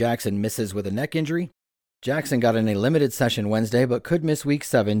Adoree Jackson misses with a neck injury. Jackson got in a limited session Wednesday but could miss Week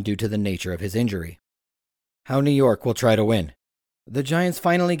 7 due to the nature of his injury. How New York will try to win. The Giants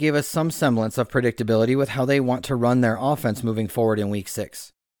finally gave us some semblance of predictability with how they want to run their offense moving forward in Week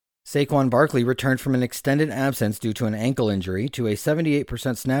 6. Saquon Barkley returned from an extended absence due to an ankle injury to a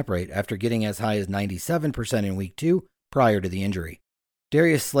 78% snap rate after getting as high as 97% in Week 2 prior to the injury.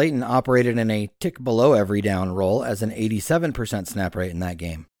 Darius Slayton operated in a tick below every down role as an 87% snap rate in that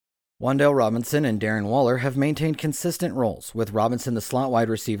game. Wan'Dale Robinson and Darren Waller have maintained consistent roles, with Robinson the slot wide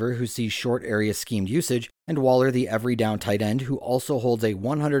receiver who sees short area schemed usage, and Waller the every down tight end who also holds a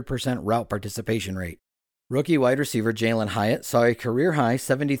 100% route participation rate. Rookie wide receiver Jalen Hyatt saw a career-high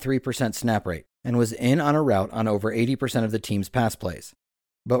 73% snap rate and was in on a route on over 80% of the team's pass plays.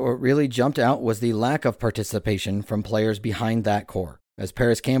 But what really jumped out was the lack of participation from players behind that core, as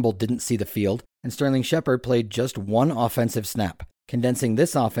Paris Campbell didn't see the field and Sterling Shepard played just 1 offensive snap, condensing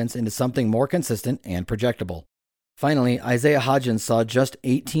this offense into something more consistent and projectable. Finally, Isaiah Hodgins saw just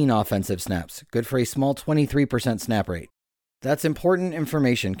 18 offensive snaps, good for a small 23% snap rate. That's important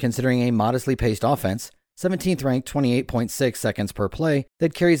information considering a modestly paced offense, 17th ranked 28.6 seconds per play,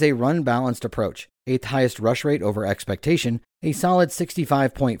 that carries a run-balanced approach, 8th highest rush rate over expectation, a solid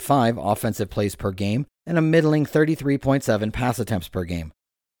 65.5 offensive plays per game, and a middling 33.7 pass attempts per game.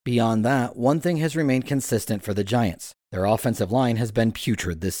 Beyond that, one thing has remained consistent for the Giants. Their offensive line has been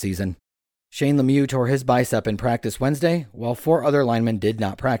putrid this season. Shane Lemieux tore his bicep in practice Wednesday, while 4 other linemen did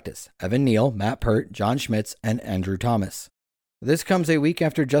not practice: Evan Neal, Matt Pert, John Schmitz, and Andrew Thomas. This comes a week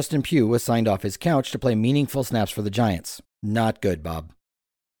after Justin Pugh was signed off his couch to play meaningful snaps for the Giants. Not good, Bob.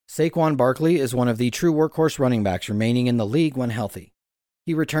 Saquon Barkley is one of the true workhorse running backs remaining in the league when healthy.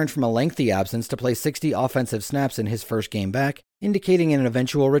 He returned from a lengthy absence to play 60 offensive snaps in his first game back, indicating an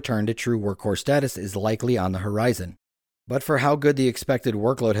eventual return to true workhorse status is likely on the horizon. But for how good the expected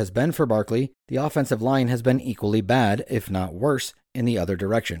workload has been for Barkley, the offensive line has been equally bad, if not worse, in the other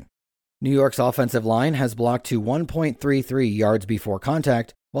direction. New York's offensive line has blocked to 1.33 yards before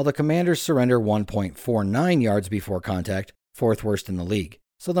contact, while the Commanders surrender 1.49 yards before contact, 4th worst in the league.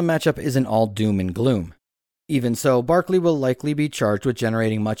 So the matchup isn't all doom and gloom. Even so, Barkley will likely be charged with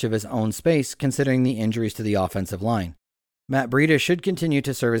generating much of his own space considering the injuries to the offensive line. Matt Breida should continue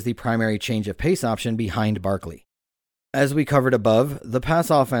to serve as the primary change of pace option behind Barkley. As we covered above, the pass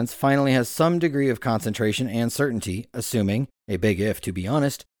offense finally has some degree of concentration and certainty, assuming, a big if to be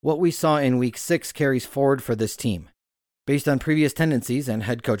honest, what we saw in Week 6 carries forward for this team. Based on previous tendencies and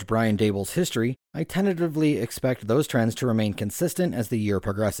head coach Brian Daboll's history, I tentatively expect those trends to remain consistent as the year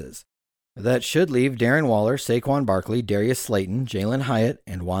progresses. That should leave Darren Waller, Saquon Barkley, Darius Slayton, Jalen Hyatt,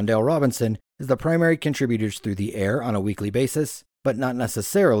 and Wan'Dale Robinson as the primary contributors through the air on a weekly basis, but not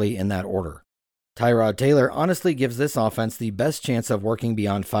necessarily in that order. Tyrod Taylor honestly gives this offense the best chance of working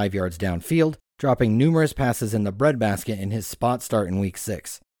beyond 5 yards downfield, dropping numerous passes in the breadbasket in his spot start in Week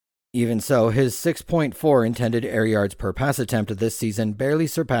 6. Even so, his 6.4 intended air yards per pass attempt this season barely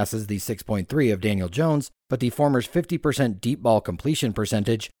surpasses the 6.3 of Daniel Jones, but the former's 50% deep ball completion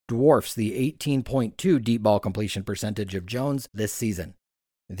percentage dwarfs the 18.2 deep ball completion percentage of Jones this season.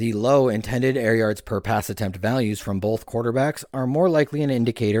 The low intended air yards per pass attempt values from both quarterbacks are more likely an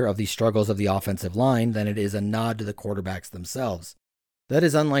indicator of the struggles of the offensive line than it is a nod to the quarterbacks themselves. That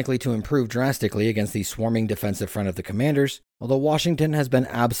is unlikely to improve drastically against the swarming defensive front of the Commanders, although Washington has been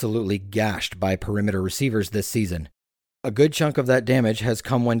absolutely gashed by perimeter receivers this season. A good chunk of that damage has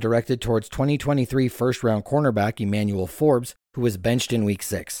come when directed towards 2023 first-round cornerback Emmanuel Forbes, who was benched in Week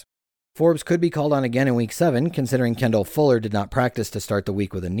 6. Forbes could be called on again in Week 7, considering Kendall Fuller did not practice to start the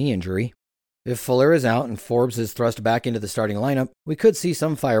week with a knee injury. If Fuller is out and Forbes is thrust back into the starting lineup, we could see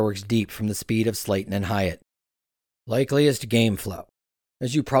some fireworks deep from the speed of Slayton and Hyatt. Likeliest game flow.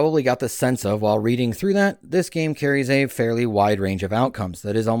 As you probably got the sense of while reading through that, this game carries a fairly wide range of outcomes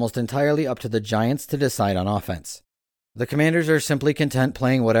that is almost entirely up to the Giants to decide on offense. The Commanders are simply content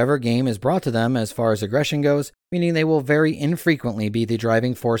playing whatever game is brought to them as far as aggression goes, meaning they will very infrequently be the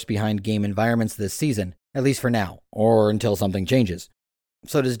driving force behind game environments this season, at least for now, or until something changes.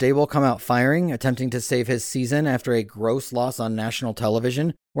 So does Daboll come out firing, attempting to save his season after a gross loss on national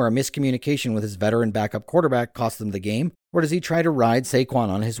television, where a miscommunication with his veteran backup quarterback cost them the game, or does he try to ride Saquon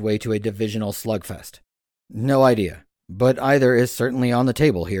on his way to a divisional slugfest? No idea, but either is certainly on the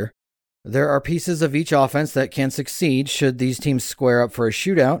table here. There are pieces of each offense that can succeed should these teams square up for a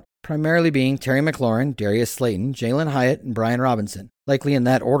shootout, primarily being Terry McLaurin, Darius Slayton, Jalen Hyatt, and Brian Robinson, likely in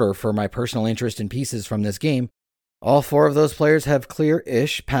that order for my personal interest in pieces from this game. All four of those players have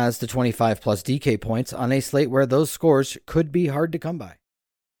clear-ish paths to 25-plus DK points on a slate where those scores could be hard to come by.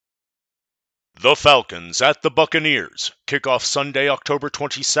 The Falcons at the Buccaneers. Kickoff Sunday, October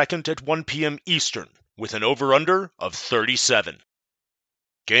 22nd at 1 p.m. Eastern, with an over-under of 37.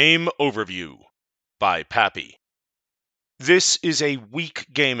 Game Overview by Pappy. This is a weak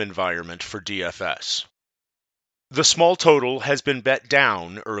game environment for DFS. The small total has been bet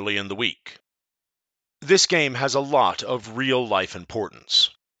down early in the week. This game has a lot of real-life importance.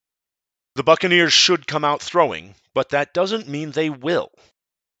 The Buccaneers should come out throwing, but that doesn't mean they will.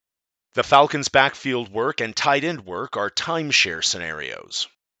 The Falcons' backfield work and tight end work are timeshare scenarios.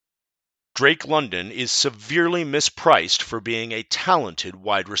 Drake London is severely mispriced for being a talented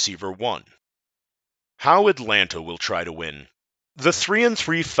wide receiver 1. How Atlanta will try to win. The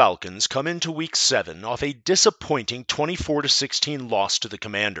 3-3 Falcons come into Week 7 off a disappointing 24-16 loss to the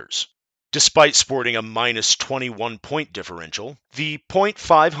Commanders. Despite sporting a minus 21-point differential, the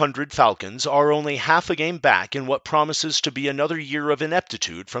 .500 Falcons are only half a game back in what promises to be another year of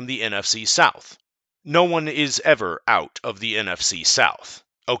ineptitude from the NFC South. No one is ever out of the NFC South.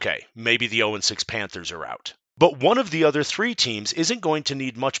 Okay, maybe the 0-6 Panthers are out. But one of the other three teams isn't going to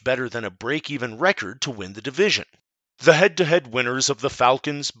need much better than a break-even record to win the division. The head-to-head winners of the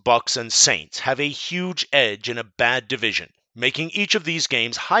Falcons, Bucs, and Saints have a huge edge in a bad division, making each of these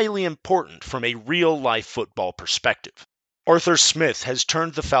games highly important from a real-life football perspective. Arthur Smith has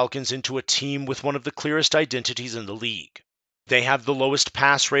turned the Falcons into a team with one of the clearest identities in the league. They have the lowest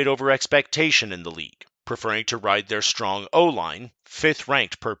pass rate over expectation in the league, preferring to ride their strong O-line, 5th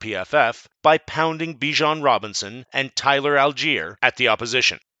ranked per PFF, by pounding Bijan Robinson and Tyler Algier at the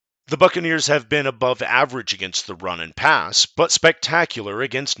opposition. The Buccaneers have been above average against the run and pass, but spectacular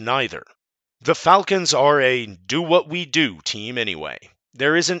against neither. The Falcons are a do-what-we-do team anyway.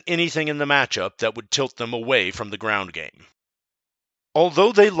 There isn't anything in the matchup that would tilt them away from the ground game.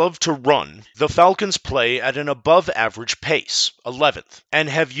 Although they love to run, the Falcons play at an above-average pace, 11th, and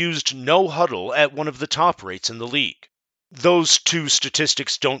have used no huddle at one of the top rates in the league. Those two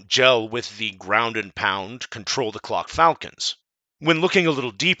statistics don't gel with the ground-and-pound, control-the-clock Falcons. When looking a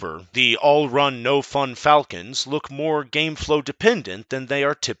little deeper, the all-run, no-fun Falcons look more game-flow dependent than they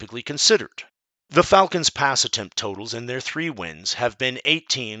are typically considered. The Falcons' pass attempt totals in their 3 wins have been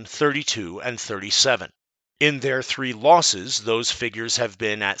 18, 32, and 37. In their 3 losses, those figures have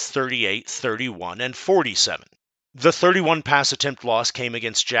been at 38, 31, and 47. The 31 pass attempt loss came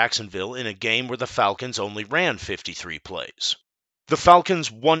against Jacksonville in a game where the Falcons only ran 53 plays. The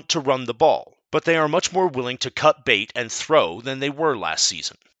Falcons want to run the ball, but they are much more willing to cut bait and throw than they were last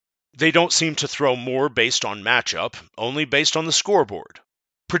season. They don't seem to throw more based on matchup, only based on the scoreboard.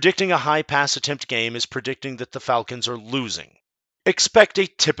 Predicting a high pass attempt game is predicting that the Falcons are losing. Expect a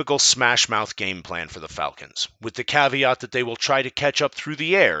typical smash-mouth game plan for the Falcons, with the caveat that they will try to catch up through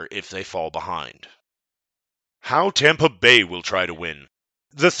the air if they fall behind. How Tampa Bay will try to win.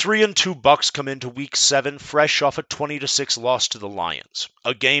 The 3-2 Bucs come into Week 7 fresh off a 20-6 loss to the Lions,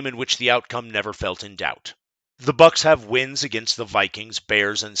 a game in which the outcome never felt in doubt. The Bucs have wins against the Vikings,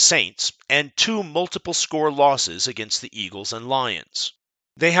 Bears, and Saints, and 2 multiple-score losses against the Eagles and Lions.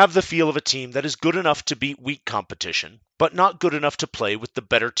 They have the feel of a team that is good enough to beat weak competition, but not good enough to play with the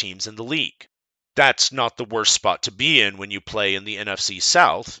better teams in the league. That's not the worst spot to be in when you play in the NFC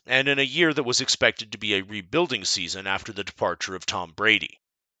South, and in a year that was expected to be a rebuilding season after the departure of Tom Brady.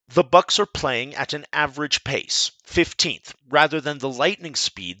 The Bucs are playing at an average pace, 15th, rather than the lightning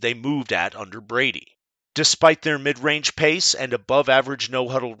speed they moved at under Brady. Despite their mid-range pace and above-average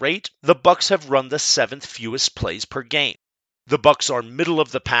no-huddle rate, the Bucs have run the 7th fewest plays per game. The Bucs are middle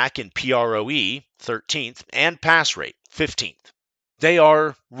of the pack in PROE, 13th, and pass rate, 15th. They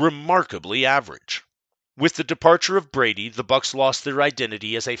are remarkably average. With the departure of Brady, the Bucs lost their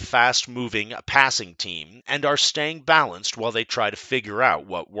identity as a fast-moving, passing team and are staying balanced while they try to figure out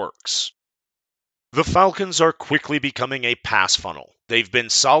what works. The Falcons are quickly becoming a pass funnel. They've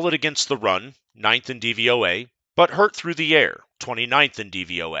been solid against the run, 9th in DVOA, but hurt through the air, 29th in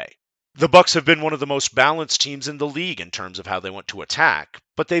DVOA. The Bucs have been one of the most balanced teams in the league in terms of how they want to attack,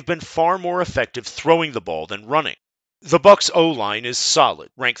 but they've been far more effective throwing the ball than running. The Bucs' O-line is solid,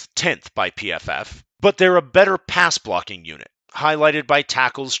 ranked 10th by PFF, but they're a better pass-blocking unit, highlighted by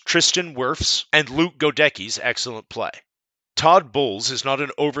tackles Tristan Wirfs and Luke Godecki's excellent play. Todd Bowles is not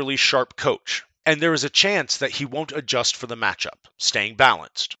an overly sharp coach, and there is a chance that he won't adjust for the matchup, staying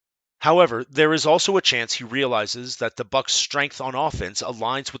balanced. However, there is also a chance he realizes that the Bucs' strength on offense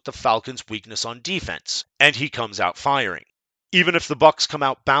aligns with the Falcons' weakness on defense, and he comes out firing. Even if the Bucs come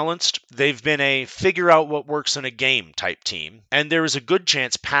out balanced, they've been a figure out what works in a game type team, and there is a good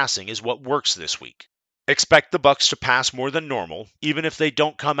chance passing is what works this week. Expect the Bucs to pass more than normal, even if they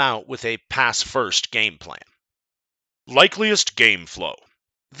don't come out with a pass-first game plan. Likeliest game flow.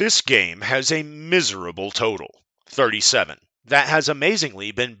 This game has a miserable total, 37. That has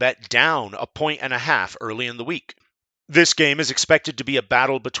amazingly been bet down 1.5 points early in the week. This game is expected to be a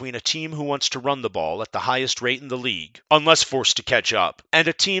battle between a team who wants to run the ball at the highest rate in the league, unless forced to catch up, and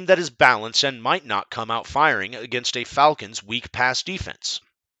a team that is balanced and might not come out firing against a Falcons' weak pass defense.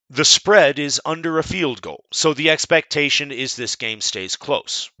 The spread is under a field goal, so the expectation is this game stays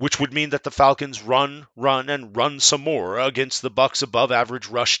close, which would mean that the Falcons run, and run some more against the Bucs' above-average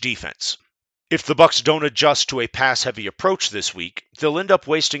rush defense. If the Bucs don't adjust to a pass-heavy approach this week, they'll end up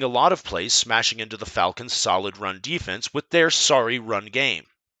wasting a lot of plays smashing into the Falcons' solid run defense with their sorry run game.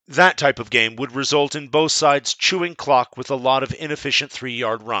 That type of game would result in both sides chewing clock with a lot of inefficient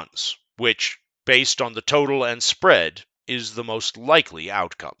 3-yard runs, which, based on the total and spread, is the most likely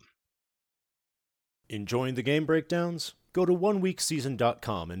outcome. Enjoying the game breakdowns? Go to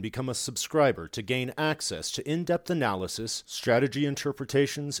oneweekseason.com and become a subscriber to gain access to in-depth analysis, strategy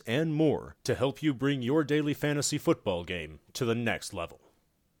interpretations, and more to help you bring your daily fantasy football game to the next level.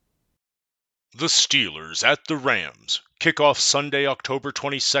 The Steelers at the Rams. Kickoff Sunday, October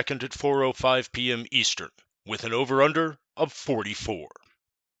 22nd at 4:05 p.m. Eastern, with an over-under of 44.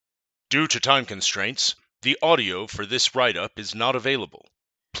 Due to time constraints, the audio for this write-up is not available.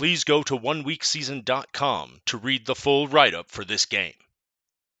 Please go to oneweekseason.com to read the full write-up for this game.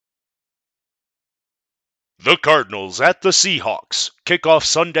 The Cardinals at the Seahawks. Kickoff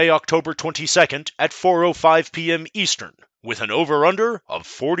Sunday, October 22nd at 4:05 p.m. Eastern, with an over-under of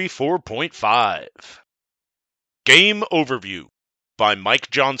 44.5. Game Overview by Mike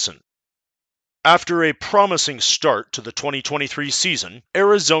Johnson. After a promising start to the 2023 season,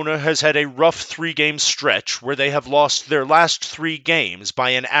 Arizona has had a rough 3-game stretch where they have lost their last 3 games by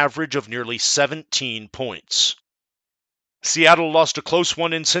an average of nearly 17 points. Seattle lost a close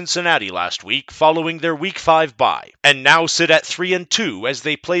one in Cincinnati last week following their Week 5 bye, and now sit at 3-2 as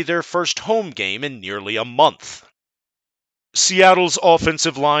they play their first home game in nearly a month. Seattle's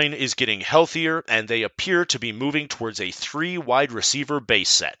offensive line is getting healthier, and they appear to be moving towards a 3-wide receiver base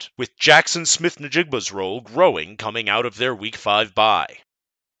set, with Jackson Smith-Njigba's role growing coming out of their Week 5 bye.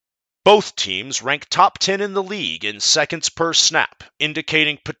 Both teams rank top 10 in the league in seconds per snap,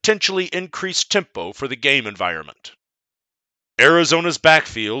 indicating potentially increased tempo for the game environment. Arizona's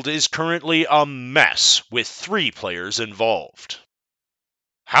backfield is currently a mess, with 3 players involved.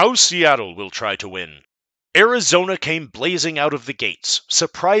 How Seattle will try to win. Arizona came blazing out of the gates,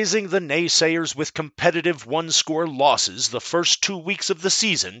 surprising the naysayers with competitive one-score losses the first 2 weeks of the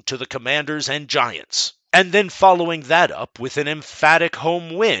season to the Commanders and Giants, and then following that up with an emphatic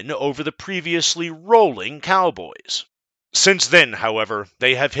home win over the previously rolling Cowboys. Since then, however,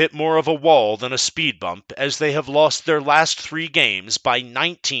 they have hit more of a wall than a speed bump as they have lost their last 3 games by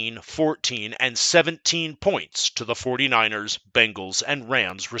 19, 14, and 17 points to the 49ers, Bengals, and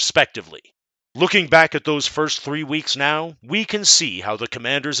Rams respectively. Looking back at those first 3 weeks now, we can see how the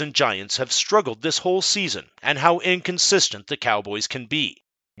Commanders and Giants have struggled this whole season and how inconsistent the Cowboys can be.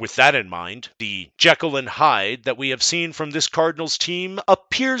 With that in mind, the Jekyll and Hyde that we have seen from this Cardinals team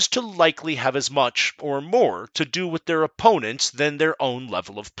appears to likely have as much or more to do with their opponents than their own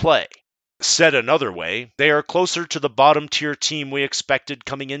level of play. Said another way, they are closer to the bottom-tier team we expected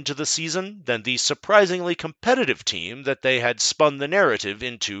coming into the season than the surprisingly competitive team that they had spun the narrative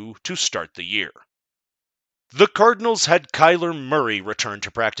into to start the year. The Cardinals had Kyler Murray return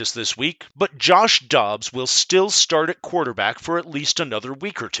to practice this week, but Josh Dobbs will still start at quarterback for at least another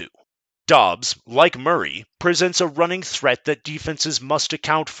week or 2. Dobbs, like Murray, presents a running threat that defenses must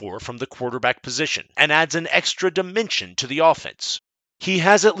account for from the quarterback position and adds an extra dimension to the offense. He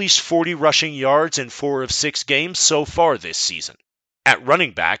has at least 40 rushing yards in 4 of 6 games so far this season. At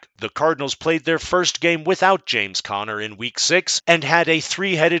running back, the Cardinals played their first game without James Conner in Week 6 and had a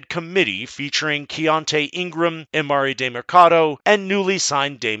 3-headed committee featuring Keontae Ingram, Emari Demercado, and newly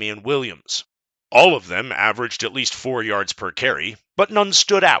signed Damian Williams. All of them averaged at least 4 yards per carry, but none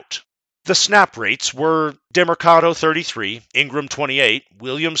stood out. The snap rates were Demercado 33, Ingram 28,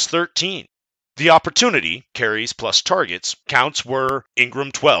 Williams 13. The opportunity, carries plus targets, counts were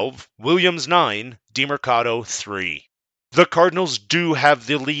Ingram 12, Williams 9, Demercado 3. The Cardinals do have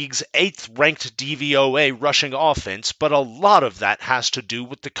the league's 8th-ranked DVOA rushing offense, but a lot of that has to do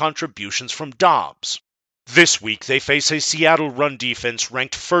with the contributions from Dobbs. This week, they face a Seattle run defense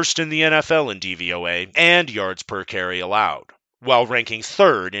ranked 1st in the NFL in DVOA and yards per carry allowed, while ranking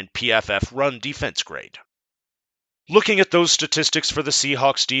 3rd in PFF run defense grade. Looking at those statistics for the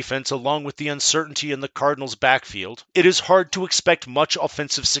Seahawks defense along with the uncertainty in the Cardinals' backfield, it is hard to expect much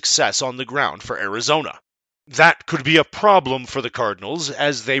offensive success on the ground for Arizona. That could be a problem for the Cardinals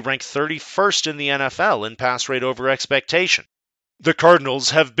as they rank 31st in the NFL in pass rate over expectation. The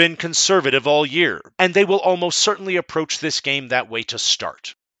Cardinals have been conservative all year, and they will almost certainly approach this game that way to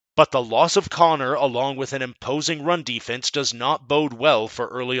start. But the loss of Connor along with an imposing run defense does not bode well for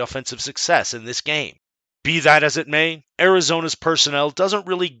early offensive success in this game. Be that as it may, Arizona's personnel doesn't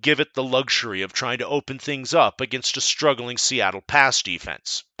really give it the luxury of trying to open things up against a struggling Seattle pass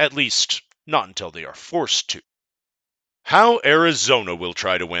defense, at least not until they are forced to. How Arizona will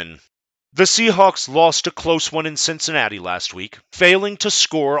try to win. The Seahawks lost a close one in Cincinnati last week, failing to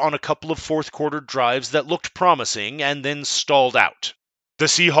score on a couple of fourth-quarter drives that looked promising and then stalled out. The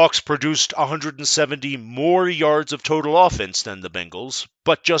Seahawks produced 170 more yards of total offense than the Bengals,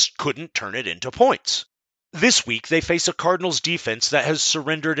 but just couldn't turn it into points. This week, they face a Cardinals defense that has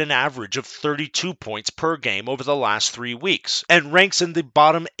surrendered an average of 32 points per game over the last 3 weeks, and ranks in the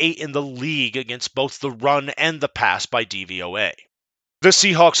bottom 8 in the league against both the run and the pass by DVOA. The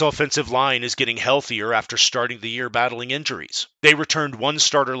Seahawks' offensive line is getting healthier after starting the year battling injuries. They returned one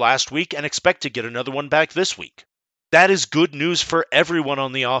starter last week and expect to get another one back this week. That is good news for everyone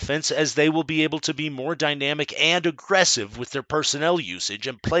on the offense as they will be able to be more dynamic and aggressive with their personnel usage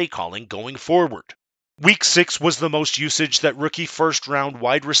and play calling going forward. Week 6 was the most usage that rookie first-round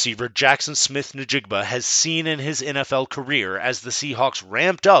wide receiver Jackson Smith-Njigba has seen in his NFL career as the Seahawks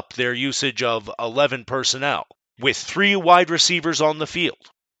ramped up their usage of 11 personnel, with 3 wide receivers on the field.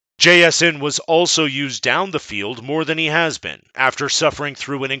 JSN was also used down the field more than he has been, after suffering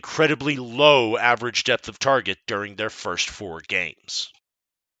through an incredibly low average depth of target during their first 4 games.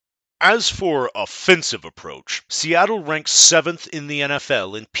 As for offensive approach, Seattle ranks 7th in the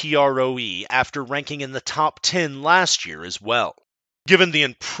NFL in PROE after ranking in the top 10 last year as well. Given the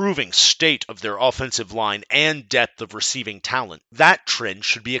improving state of their offensive line and depth of receiving talent, that trend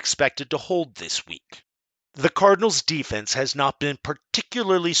should be expected to hold this week. The Cardinals' defense has not been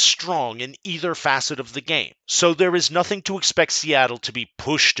particularly strong in either facet of the game, so there is nothing to expect Seattle to be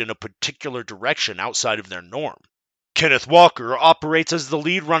pushed in a particular direction outside of their norm. Kenneth Walker operates as the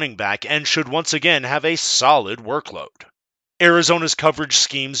lead running back and should once again have a solid workload. Arizona's coverage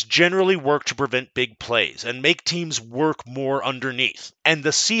schemes generally work to prevent big plays and make teams work more underneath, and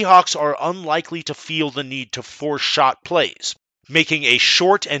the Seahawks are unlikely to feel the need to force shot plays, making a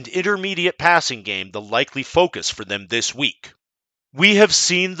short and intermediate passing game the likely focus for them this week. We have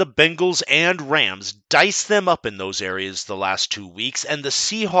seen the Bengals and Rams dice them up in those areas the last 2 weeks, and the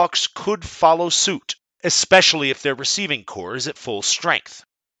Seahawks could follow suit, especially if their receiving core is at full strength.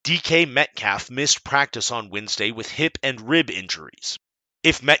 DK Metcalf missed practice on Wednesday with hip and rib injuries.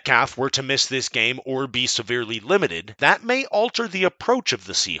 If Metcalf were to miss this game or be severely limited, that may alter the approach of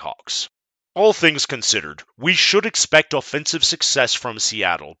the Seahawks. All things considered, we should expect offensive success from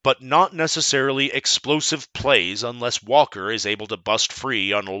Seattle, but not necessarily explosive plays unless Walker is able to bust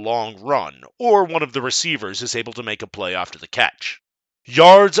free on a long run, or one of the receivers is able to make a play after the catch.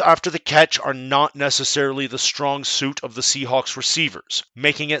 Yards after the catch are not necessarily the strong suit of the Seahawks receivers,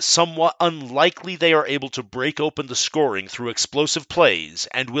 making it somewhat unlikely they are able to break open the scoring through explosive plays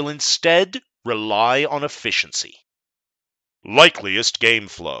and will instead rely on efficiency. Likeliest game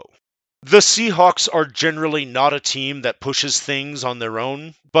flow. The Seahawks are generally not a team that pushes things on their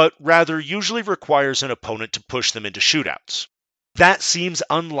own, but rather usually requires an opponent to push them into shootouts. That seems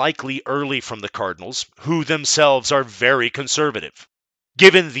unlikely early from the Cardinals, who themselves are very conservative.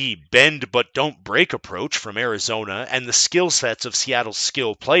 Given the bend but don't break approach from Arizona and the skill sets of Seattle's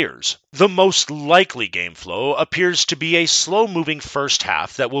skill players, the most likely game flow appears to be a slow-moving first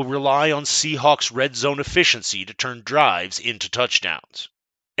half that will rely on Seahawks' red zone efficiency to turn drives into touchdowns.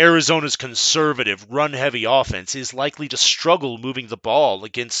 Arizona's conservative, run-heavy offense is likely to struggle moving the ball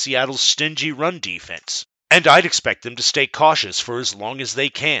against Seattle's stingy run defense, and I'd expect them to stay cautious for as long as they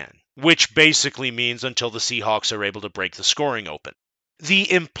can, which basically means until the Seahawks are able to break the scoring open.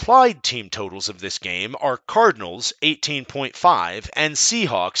 The implied team totals of this game are Cardinals 18.5 and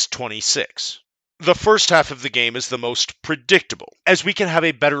Seahawks 26. The first half of the game is the most predictable, as we can have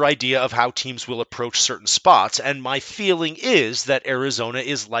a better idea of how teams will approach certain spots, and my feeling is that Arizona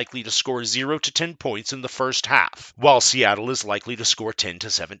is likely to score 0 to 10 points in the first half, while Seattle is likely to score 10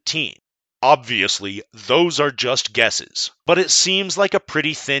 to 17. Obviously, those are just guesses, but it seems like a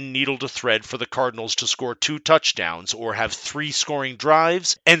pretty thin needle to thread for the Cardinals to score 2 touchdowns or have 3 scoring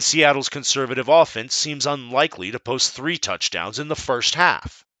drives, and Seattle's conservative offense seems unlikely to post 3 touchdowns in the first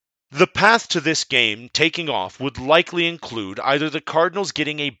half. The path to this game taking off would likely include either the Cardinals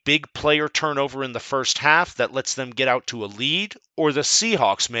getting a big player turnover in the first half that lets them get out to a lead, or the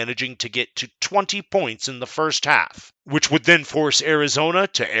Seahawks managing to get to 20 points in the first half, which would then force Arizona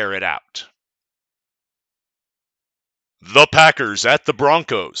to air it out. The Packers at the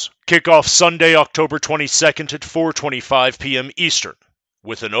Broncos. Kickoff Sunday, October 22nd at 4:25 p.m. Eastern,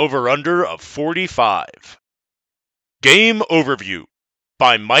 with an over-under of 45. Game Overview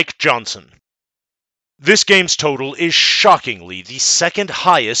by Mike Johnson. This game's total is shockingly the second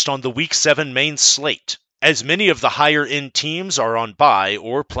highest on the Week 7 main slate, as many of the higher-end teams are on bye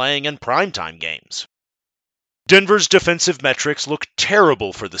or playing in primetime games. Denver's defensive metrics look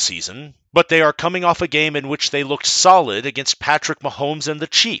terrible for the season, but they are coming off a game in which they looked solid against Patrick Mahomes and the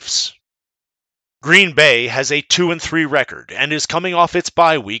Chiefs. Green Bay has a 2-3 record and is coming off its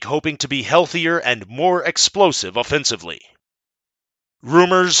bye week hoping to be healthier and more explosive offensively.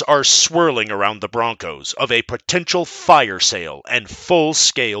 Rumors are swirling around the Broncos of a potential fire sale and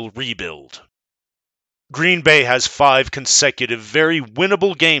full-scale rebuild. Green Bay has 5 consecutive very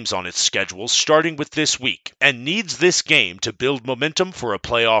winnable games on its schedule starting with this week and needs this game to build momentum for a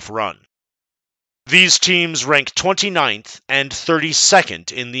playoff run. These teams rank 29th and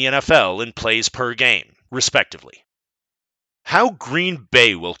 32nd in the NFL in plays per game, respectively. How Green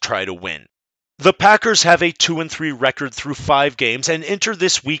Bay will try to win. The Packers have a 2-3 record through 5 games and enter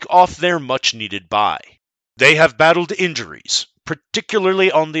this week off their much-needed bye. They have battled injuries,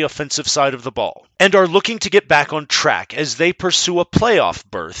 particularly on the offensive side of the ball, and are looking to get back on track as they pursue a playoff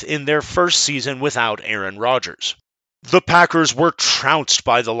berth in their first season without Aaron Rodgers. The Packers were trounced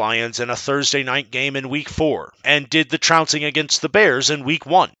by the Lions in a Thursday night game in Week 4, and did the trouncing against the Bears in Week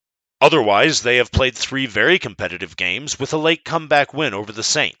 1. Otherwise, they have played 3 very competitive games with a late comeback win over the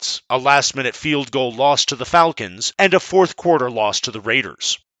Saints, a last-minute field goal loss to the Falcons, and a fourth-quarter loss to the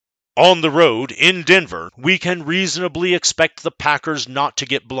Raiders. On the road, in Denver, we can reasonably expect the Packers not to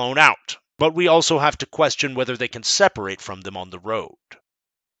get blown out, but we also have to question whether they can separate from them on the road.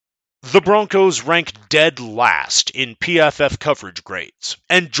 The Broncos rank dead last in PFF coverage grades,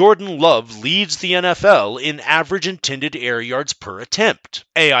 and Jordan Love leads the NFL in average intended air yards per attempt,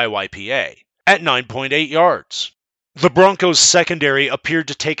 AIYPA, at 9.8 yards. The Broncos' secondary appeared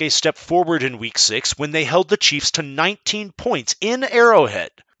to take a step forward in Week 6 when they held the Chiefs to 19 points in Arrowhead,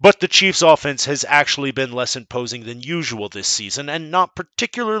 but the Chiefs' offense has actually been less imposing than usual this season and not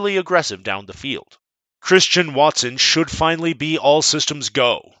particularly aggressive down the field. Christian Watson should finally be all systems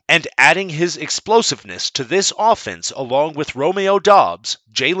go, and adding his explosiveness to this offense along with Romeo Doubs,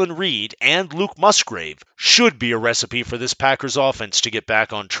 Jalen Reed, and Luke Musgrave should be a recipe for this Packers offense to get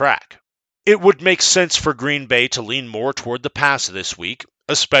back on track. It would make sense for Green Bay to lean more toward the pass this week,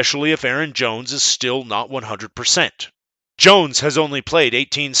 especially if Aaron Jones is still not 100%. Jones has only played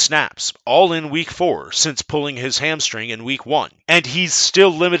 18 snaps, all in Week 4, since pulling his hamstring in Week 1, and he's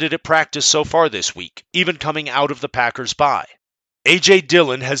still limited at practice so far this week, even coming out of the Packers' bye. A.J.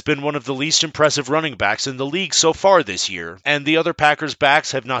 Dillon has been one of the least impressive running backs in the league so far this year, and the other Packers'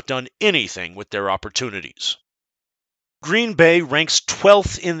 backs have not done anything with their opportunities. Green Bay ranks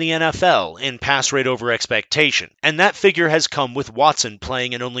 12th in the NFL in pass rate over expectation, and that figure has come with Watson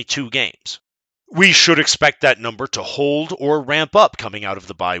playing in only 2 games. We should expect that number to hold or ramp up coming out of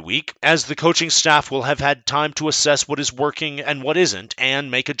the bye week, as the coaching staff will have had time to assess what is working and what isn't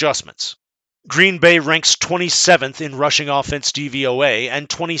and make adjustments. Green Bay ranks 27th in rushing offense DVOA and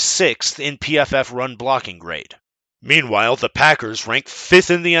 26th in PFF run blocking grade. Meanwhile, the Packers rank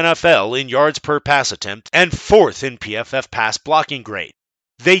 5th in the NFL in yards per pass attempt and 4th in PFF pass blocking grade.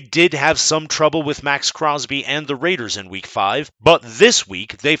 They did have some trouble with Max Crosby and the Raiders in Week 5, but this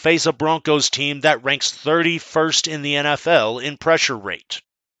week they face a Broncos team that ranks 31st in the NFL in pressure rate.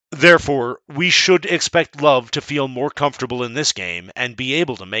 Therefore, we should expect Love to feel more comfortable in this game and be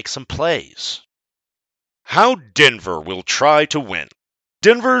able to make some plays. How Denver will try to win.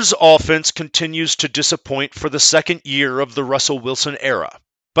 Denver's offense continues to disappoint for the second year of the Russell Wilson era,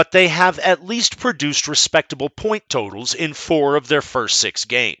 but they have at least produced respectable point totals in 4 of their first 6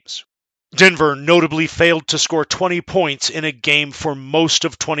 games. Denver notably failed to score 20 points in a game for most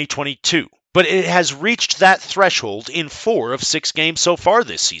of 2022, but it has reached that threshold in 4 of 6 games so far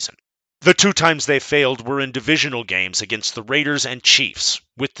this season. The 2 times they failed were in divisional games against the Raiders and Chiefs,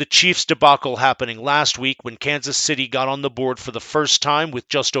 with the Chiefs debacle happening last week when Kansas City got on the board for the first time with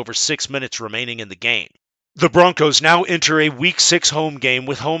just over 6 minutes remaining in the game. The Broncos now enter a Week 6 home game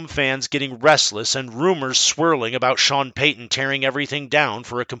with home fans getting restless and rumors swirling about Sean Payton tearing everything down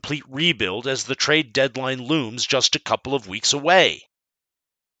for a complete rebuild as the trade deadline looms just a couple of weeks away.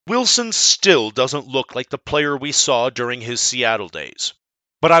 Wilson still doesn't look like the player we saw during his Seattle days.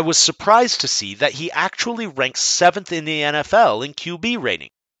 but I was surprised to see that he actually ranks 7th in the NFL in QB rating.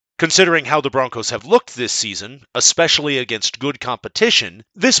 Considering how the Broncos have looked this season, especially against good competition,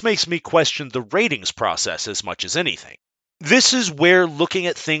 this makes me question the ratings process as much as anything. This is where looking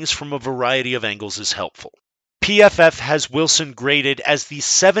at things from a variety of angles is helpful. PFF has Wilson graded as the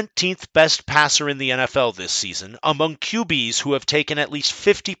 17th best passer in the NFL this season among QBs who have taken at least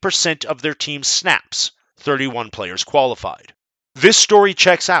 50% of their team's snaps, 31 players qualified. This story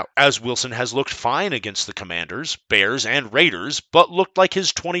checks out, as Wilson has looked fine against the Commanders, Bears, and Raiders, but looked like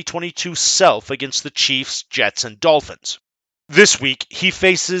his 2022 self against the Chiefs, Jets, and Dolphins. This week, he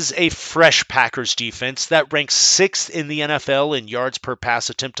faces a fresh Packers defense that ranks 6th in the NFL in yards per pass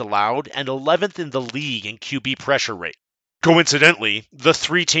attempt allowed and 11th in the league in QB pressure rate. Coincidentally, the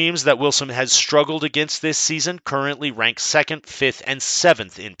 3 teams that Wilson has struggled against this season currently rank 2nd, 5th, and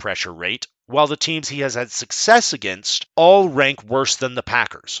 7th in pressure rate, while the teams he has had success against all rank worse than the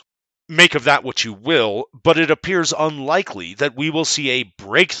Packers. Make of that what you will, but it appears unlikely that we will see a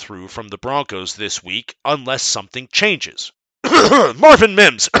breakthrough from the Broncos this week unless something changes. Marvin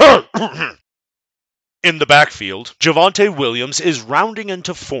Mims. In the backfield, Javonte Williams is rounding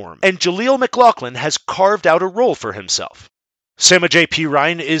into form, and Jaleel McLaughlin has carved out a role for himself. Samaje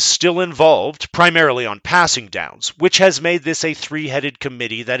Perine is still involved, primarily on passing downs, which has made this a 3-headed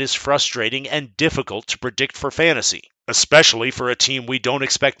committee that is frustrating and difficult to predict for fantasy, especially for a team we don't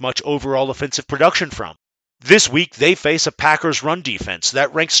expect much overall offensive production from. This week, they face a Packers run defense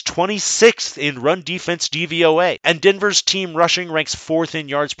that ranks 26th in run defense DVOA, and Denver's team rushing ranks 4th in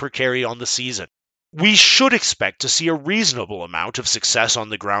yards per carry on the season. We should expect to see a reasonable amount of success on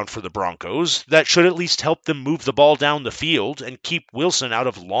the ground for the Broncos that should at least help them move the ball down the field and keep Wilson out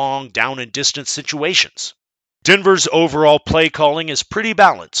of long down and distance situations. Denver's overall play calling is pretty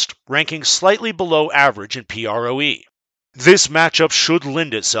balanced, ranking slightly below average in PROE. This matchup should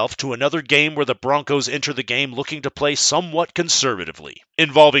lend itself to another game where the Broncos enter the game looking to play somewhat conservatively,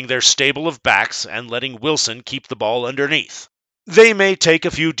 involving their stable of backs and letting Wilson keep the ball underneath. They may take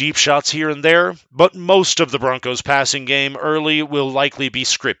a few deep shots here and there, but most of the Broncos' passing game early will likely be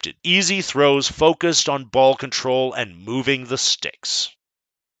scripted. Easy throws focused on ball control and moving the sticks.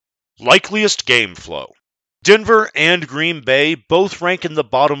 Likeliest game flow. Denver and Green Bay both rank in the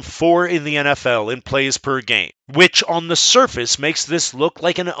bottom 4 in the NFL in plays per game, which on the surface makes this look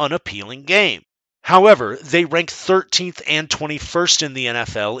like an unappealing game. However, they rank 13th and 21st in the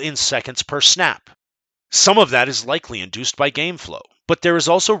NFL in seconds per snap. Some of that is likely induced by game flow, but there is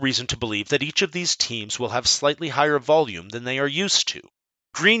also reason to believe that each of these teams will have slightly higher volume than they are used to.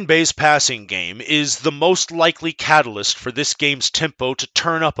 Green Bay's passing game is the most likely catalyst for this game's tempo to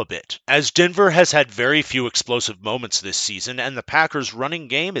turn up a bit, as Denver has had very few explosive moments this season and the Packers' running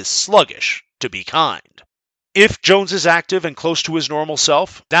game is sluggish, to be kind. If Jones is active and close to his normal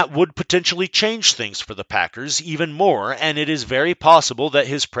self, that would potentially change things for the Packers even more, and it is very possible that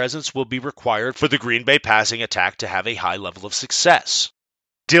his presence will be required for the Green Bay passing attack to have a high level of success.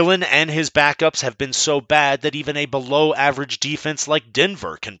 Dillon and his backups have been so bad that even a below-average defense like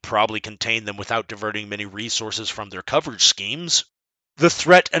Denver can probably contain them without diverting many resources from their coverage schemes. The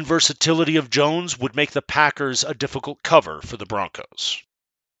threat and versatility of Jones would make the Packers a difficult cover for the Broncos.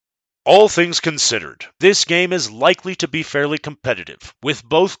 All things considered, this game is likely to be fairly competitive, with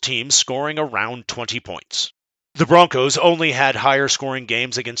both teams scoring around 20 points. The Broncos only had higher scoring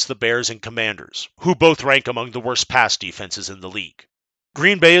games against the Bears and Commanders, who both rank among the worst pass defenses in the league.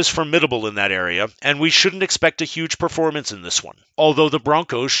 Green Bay is formidable in that area, and we shouldn't expect a huge performance in this one, although the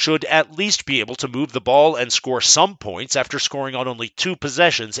Broncos should at least be able to move the ball and score some points after scoring on only 2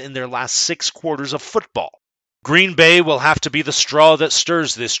 possessions in their last 6 quarters of football. Green Bay will have to be the straw that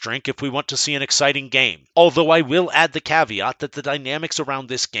stirs this drink if we want to see an exciting game, although I will add the caveat that the dynamics around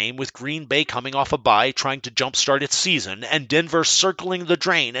this game, with Green Bay coming off a bye trying to jumpstart its season and Denver circling the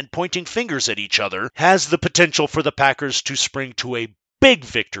drain and pointing fingers at each other, has the potential for the Packers to spring to a big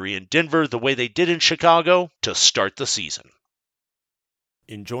victory in Denver the way they did in Chicago to start the season.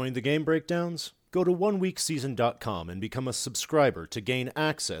 Enjoying the game breakdowns? Go to oneweekseason.com and become a subscriber to gain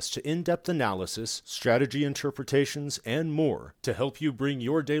access to in-depth analysis, strategy interpretations, and more to help you bring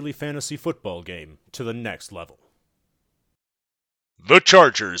your daily fantasy football game to the next level. The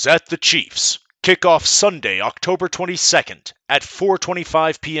Chargers at the Chiefs. Kickoff Sunday, October 22nd at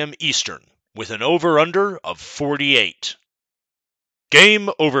 4:25 p.m. Eastern with an over-under of 48. Game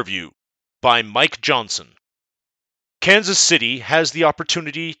Overview by Mike Johnson. Kansas City has the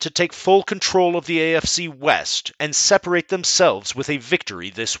opportunity to take full control of the AFC West and separate themselves with a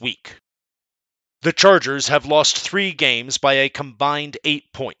victory this week. The Chargers have lost 3 games by a combined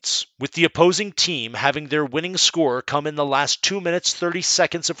 8 points, with the opposing team having their winning score come in the last 2 minutes 30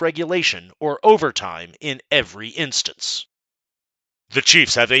 seconds of regulation or overtime in every instance. The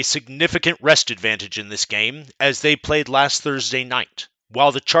Chiefs have a significant rest advantage in this game as they played last Thursday night,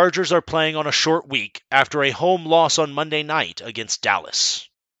 while the Chargers are playing on a short week after a home loss on Monday night against Dallas.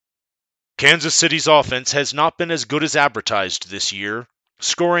 Kansas City's offense has not been as good as advertised this year,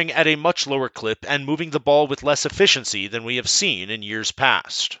 scoring at a much lower clip and moving the ball with less efficiency than we have seen in years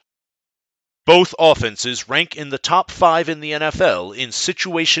past. Both offenses rank in the top 5 in the NFL in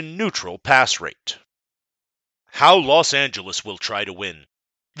situation-neutral pass rate. How Los Angeles will try to win.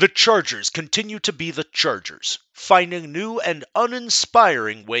 The Chargers continue to be the Chargers, finding new and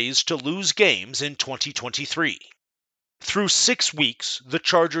uninspiring ways to lose games in 2023. Through 6 weeks, the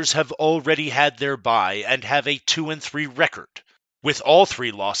Chargers have already had their bye and have a 2-3 record, with all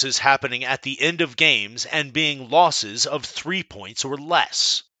 3 losses happening at the end of games and being losses of 3 points or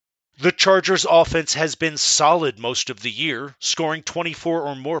less. The Chargers' offense has been solid most of the year, scoring 24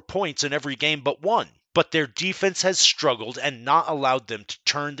 or more points in every game but one, but their defense has struggled and not allowed them to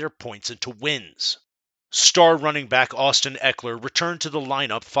turn their points into wins. Star running back Austin Eckler returned to the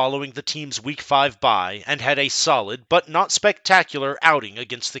lineup following the team's Week 5 bye and had a solid but not spectacular outing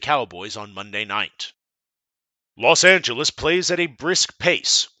against the Cowboys on Monday night. Los Angeles plays at a brisk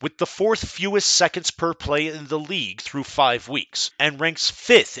pace, with the 4th fewest seconds per play in the league through 5 weeks, and ranks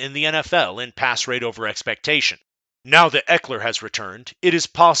 5th in the NFL in pass rate over expectation. Now that Eckler has returned, it is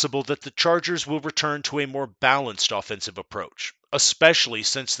possible that the Chargers will return to a more balanced offensive approach, especially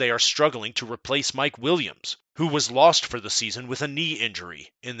since they are struggling to replace Mike Williams, who was lost for the season with a knee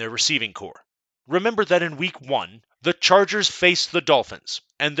injury in their receiving corps. Remember that in Week 1, the Chargers faced the Dolphins,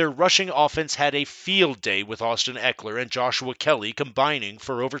 and their rushing offense had a field day with Austin Eckler and Joshua Kelly combining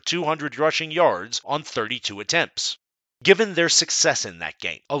for over 200 rushing yards on 32 attempts. Given their success in that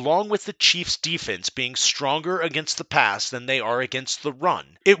game, along with the Chiefs' defense being stronger against the pass than they are against the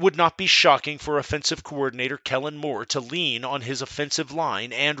run, it would not be shocking for offensive coordinator Kellen Moore to lean on his offensive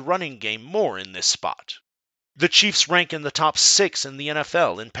line and running game more in this spot. The Chiefs rank in the top 6 in the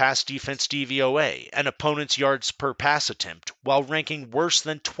NFL in pass defense DVOA and opponents' yards per pass attempt, while ranking worse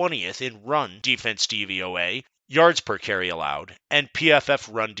than 20th in run defense DVOA, yards per carry allowed, and PFF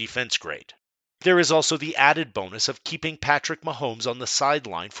run defense grade. There is also the added bonus of keeping Patrick Mahomes on the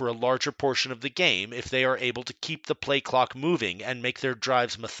sideline for a larger portion of the game if they are able to keep the play clock moving and make their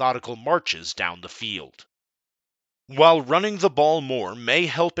drives methodical marches down the field. While running the ball more may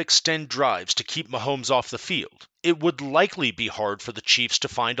help extend drives to keep Mahomes off the field, it would likely be hard for the Chiefs to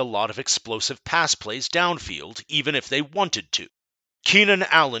find a lot of explosive pass plays downfield, even if they wanted to. Keenan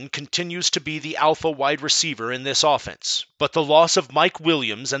Allen continues to be the alpha wide receiver in this offense, but the loss of Mike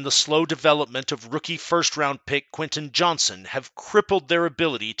Williams and the slow development of rookie first-round pick Quentin Johnson have crippled their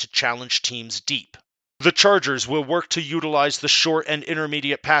ability to challenge teams deep. The Chargers will work to utilize the short and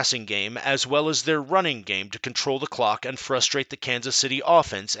intermediate passing game as well as their running game to control the clock and frustrate the Kansas City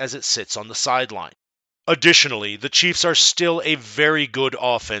offense as it sits on the sideline. Additionally, the Chiefs are still a very good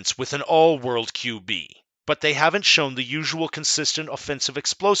offense with an all-world QB, but they haven't shown the usual consistent offensive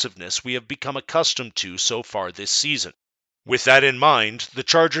explosiveness we have become accustomed to so far this season. With that in mind, the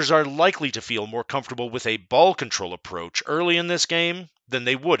Chargers are likely to feel more comfortable with a ball control approach early in this game than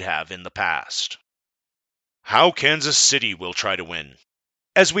they would have in the past. How Kansas City will try to win.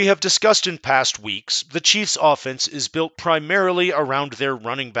 As we have discussed in past weeks, the Chiefs' offense is built primarily around their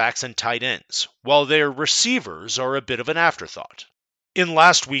running backs and tight ends, while their receivers are a bit of an afterthought. In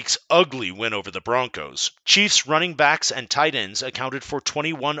last week's ugly win over the Broncos, Chiefs running backs and tight ends accounted for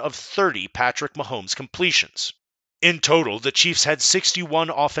 21 of 30 Patrick Mahomes completions. In total, the Chiefs had 61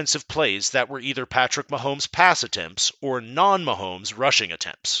 offensive plays that were either Patrick Mahomes pass attempts or non-Mahomes rushing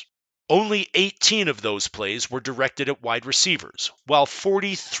attempts. Only 18 of those plays were directed at wide receivers, while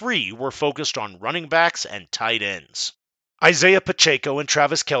 43 were focused on running backs and tight ends. Isaiah Pacheco and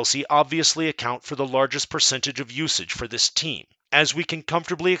Travis Kelce obviously account for the largest percentage of usage for this team, as we can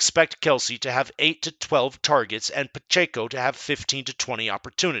comfortably expect Kelce to have 8 to 12 targets and Pacheco to have 15 to 20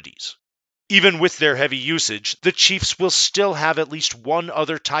 opportunities. Even with their heavy usage, the Chiefs will still have at least one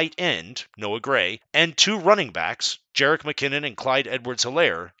other tight end, Noah Gray, and 2 running backs, Jerick McKinnon and Clyde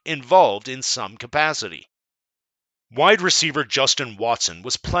Edwards-Helaire, involved in some capacity. Wide receiver Justin Watson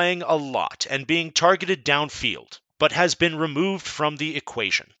was playing a lot and being targeted downfield, but has been removed from the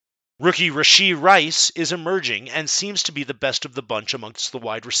equation. Rookie Rashee Rice is emerging and seems to be the best of the bunch amongst the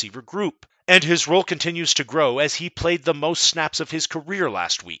wide receiver group, and his role continues to grow as he played the most snaps of his career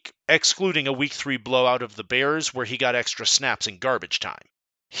last week, excluding a Week 3 blowout of the Bears where he got extra snaps in garbage time.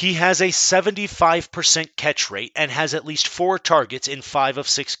 He has a 75% catch rate and has at least 4 targets in 5 of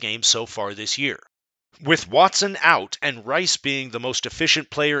 6 games so far this year. With Watson out and Rice being the most efficient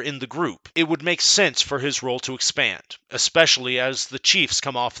player in the group, it would make sense for his role to expand, especially as the Chiefs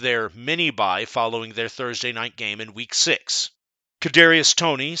come off their mini-bye following their Thursday night game in Week 6. Kadarius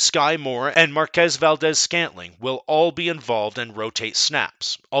Toney, Sky Moore, and Marquez Valdez-Scantling will all be involved and rotate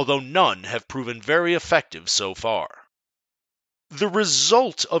snaps, although none have proven very effective so far. The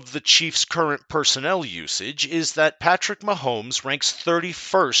result of the Chiefs' current personnel usage is that Patrick Mahomes ranks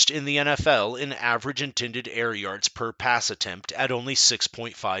 31st in the NFL in average intended air yards per pass attempt at only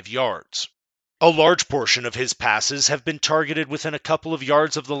 6.5 yards. A large portion of his passes have been targeted within a couple of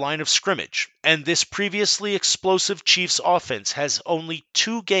yards of the line of scrimmage, and this previously explosive Chiefs offense has only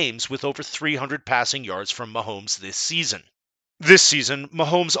 2 games with over 300 passing yards from Mahomes this season. This season,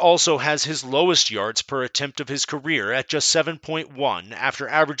 Mahomes also has his lowest yards per attempt of his career at just 7.1 after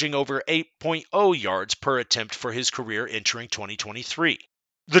averaging over 8.0 yards per attempt for his career entering 2023.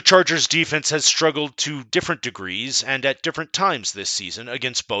 The Chargers' defense has struggled to different degrees and at different times this season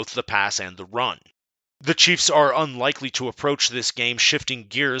against both the pass and the run. The Chiefs are unlikely to approach this game shifting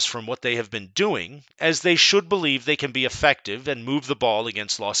gears from what they have been doing, as they should believe they can be effective and move the ball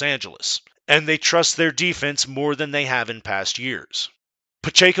against Los Angeles, and they trust their defense more than they have in past years.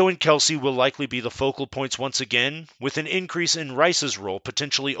 Pacheco and Kelsey will likely be the focal points once again, with an increase in Rice's role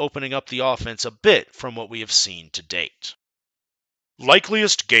potentially opening up the offense a bit from what we have seen to date.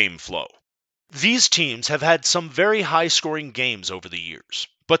 Likeliest game flow. These teams have had some very high-scoring games over the years,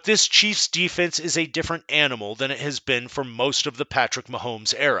 but this Chiefs defense is a different animal than it has been for most of the Patrick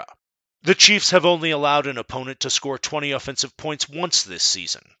Mahomes era. The Chiefs have only allowed an opponent to score 20 offensive points once this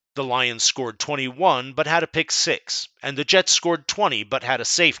season. The Lions scored 21 but had a pick 6, and the Jets scored 20 but had a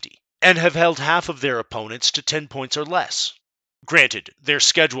safety, and have held half of their opponents to 10 points or less. Granted, their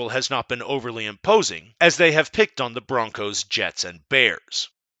schedule has not been overly imposing, as they have picked on the Broncos, Jets, and Bears.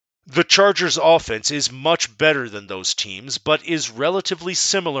 The Chargers' offense is much better than those teams, but is relatively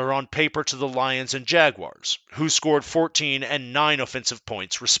similar on paper to the Lions and Jaguars, who scored 14 and 9 offensive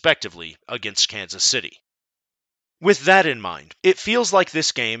points respectively against Kansas City. With that in mind, it feels like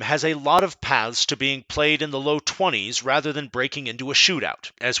this game has a lot of paths to being played in the low 20s rather than breaking into a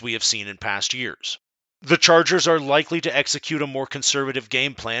shootout, as we have seen in past years. The Chargers are likely to execute a more conservative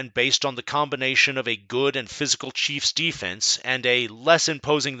game plan based on the combination of a good and physical Chiefs defense and a less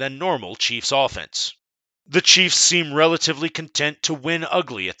imposing than normal Chiefs offense. The Chiefs seem relatively content to win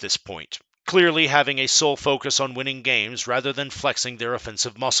ugly at this point, clearly having a sole focus on winning games rather than flexing their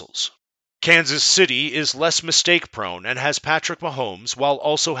offensive muscles. Kansas City is less mistake-prone and has Patrick Mahomes while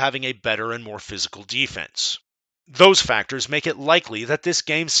also having a better and more physical defense. Those factors make it likely that this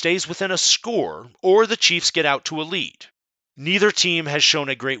game stays within a score or the Chiefs get out to a lead. Neither team has shown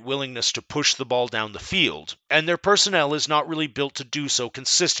a great willingness to push the ball down the field, and their personnel is not really built to do so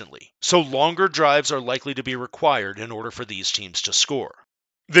consistently, so longer drives are likely to be required in order for these teams to score.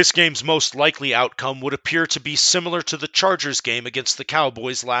 This game's most likely outcome would appear to be similar to the Chargers game against the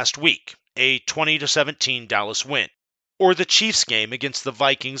Cowboys last week, a 20-17 Dallas win, or the Chiefs game against the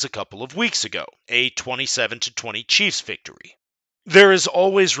Vikings a couple of weeks ago, a 27-20 Chiefs victory. There is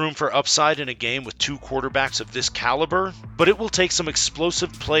always room for upside in a game with 2 quarterbacks of this caliber, but it will take some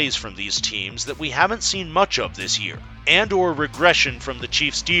explosive plays from these teams that we haven't seen much of this year, and/or regression from the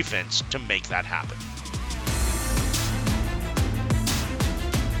Chiefs defense to make that happen.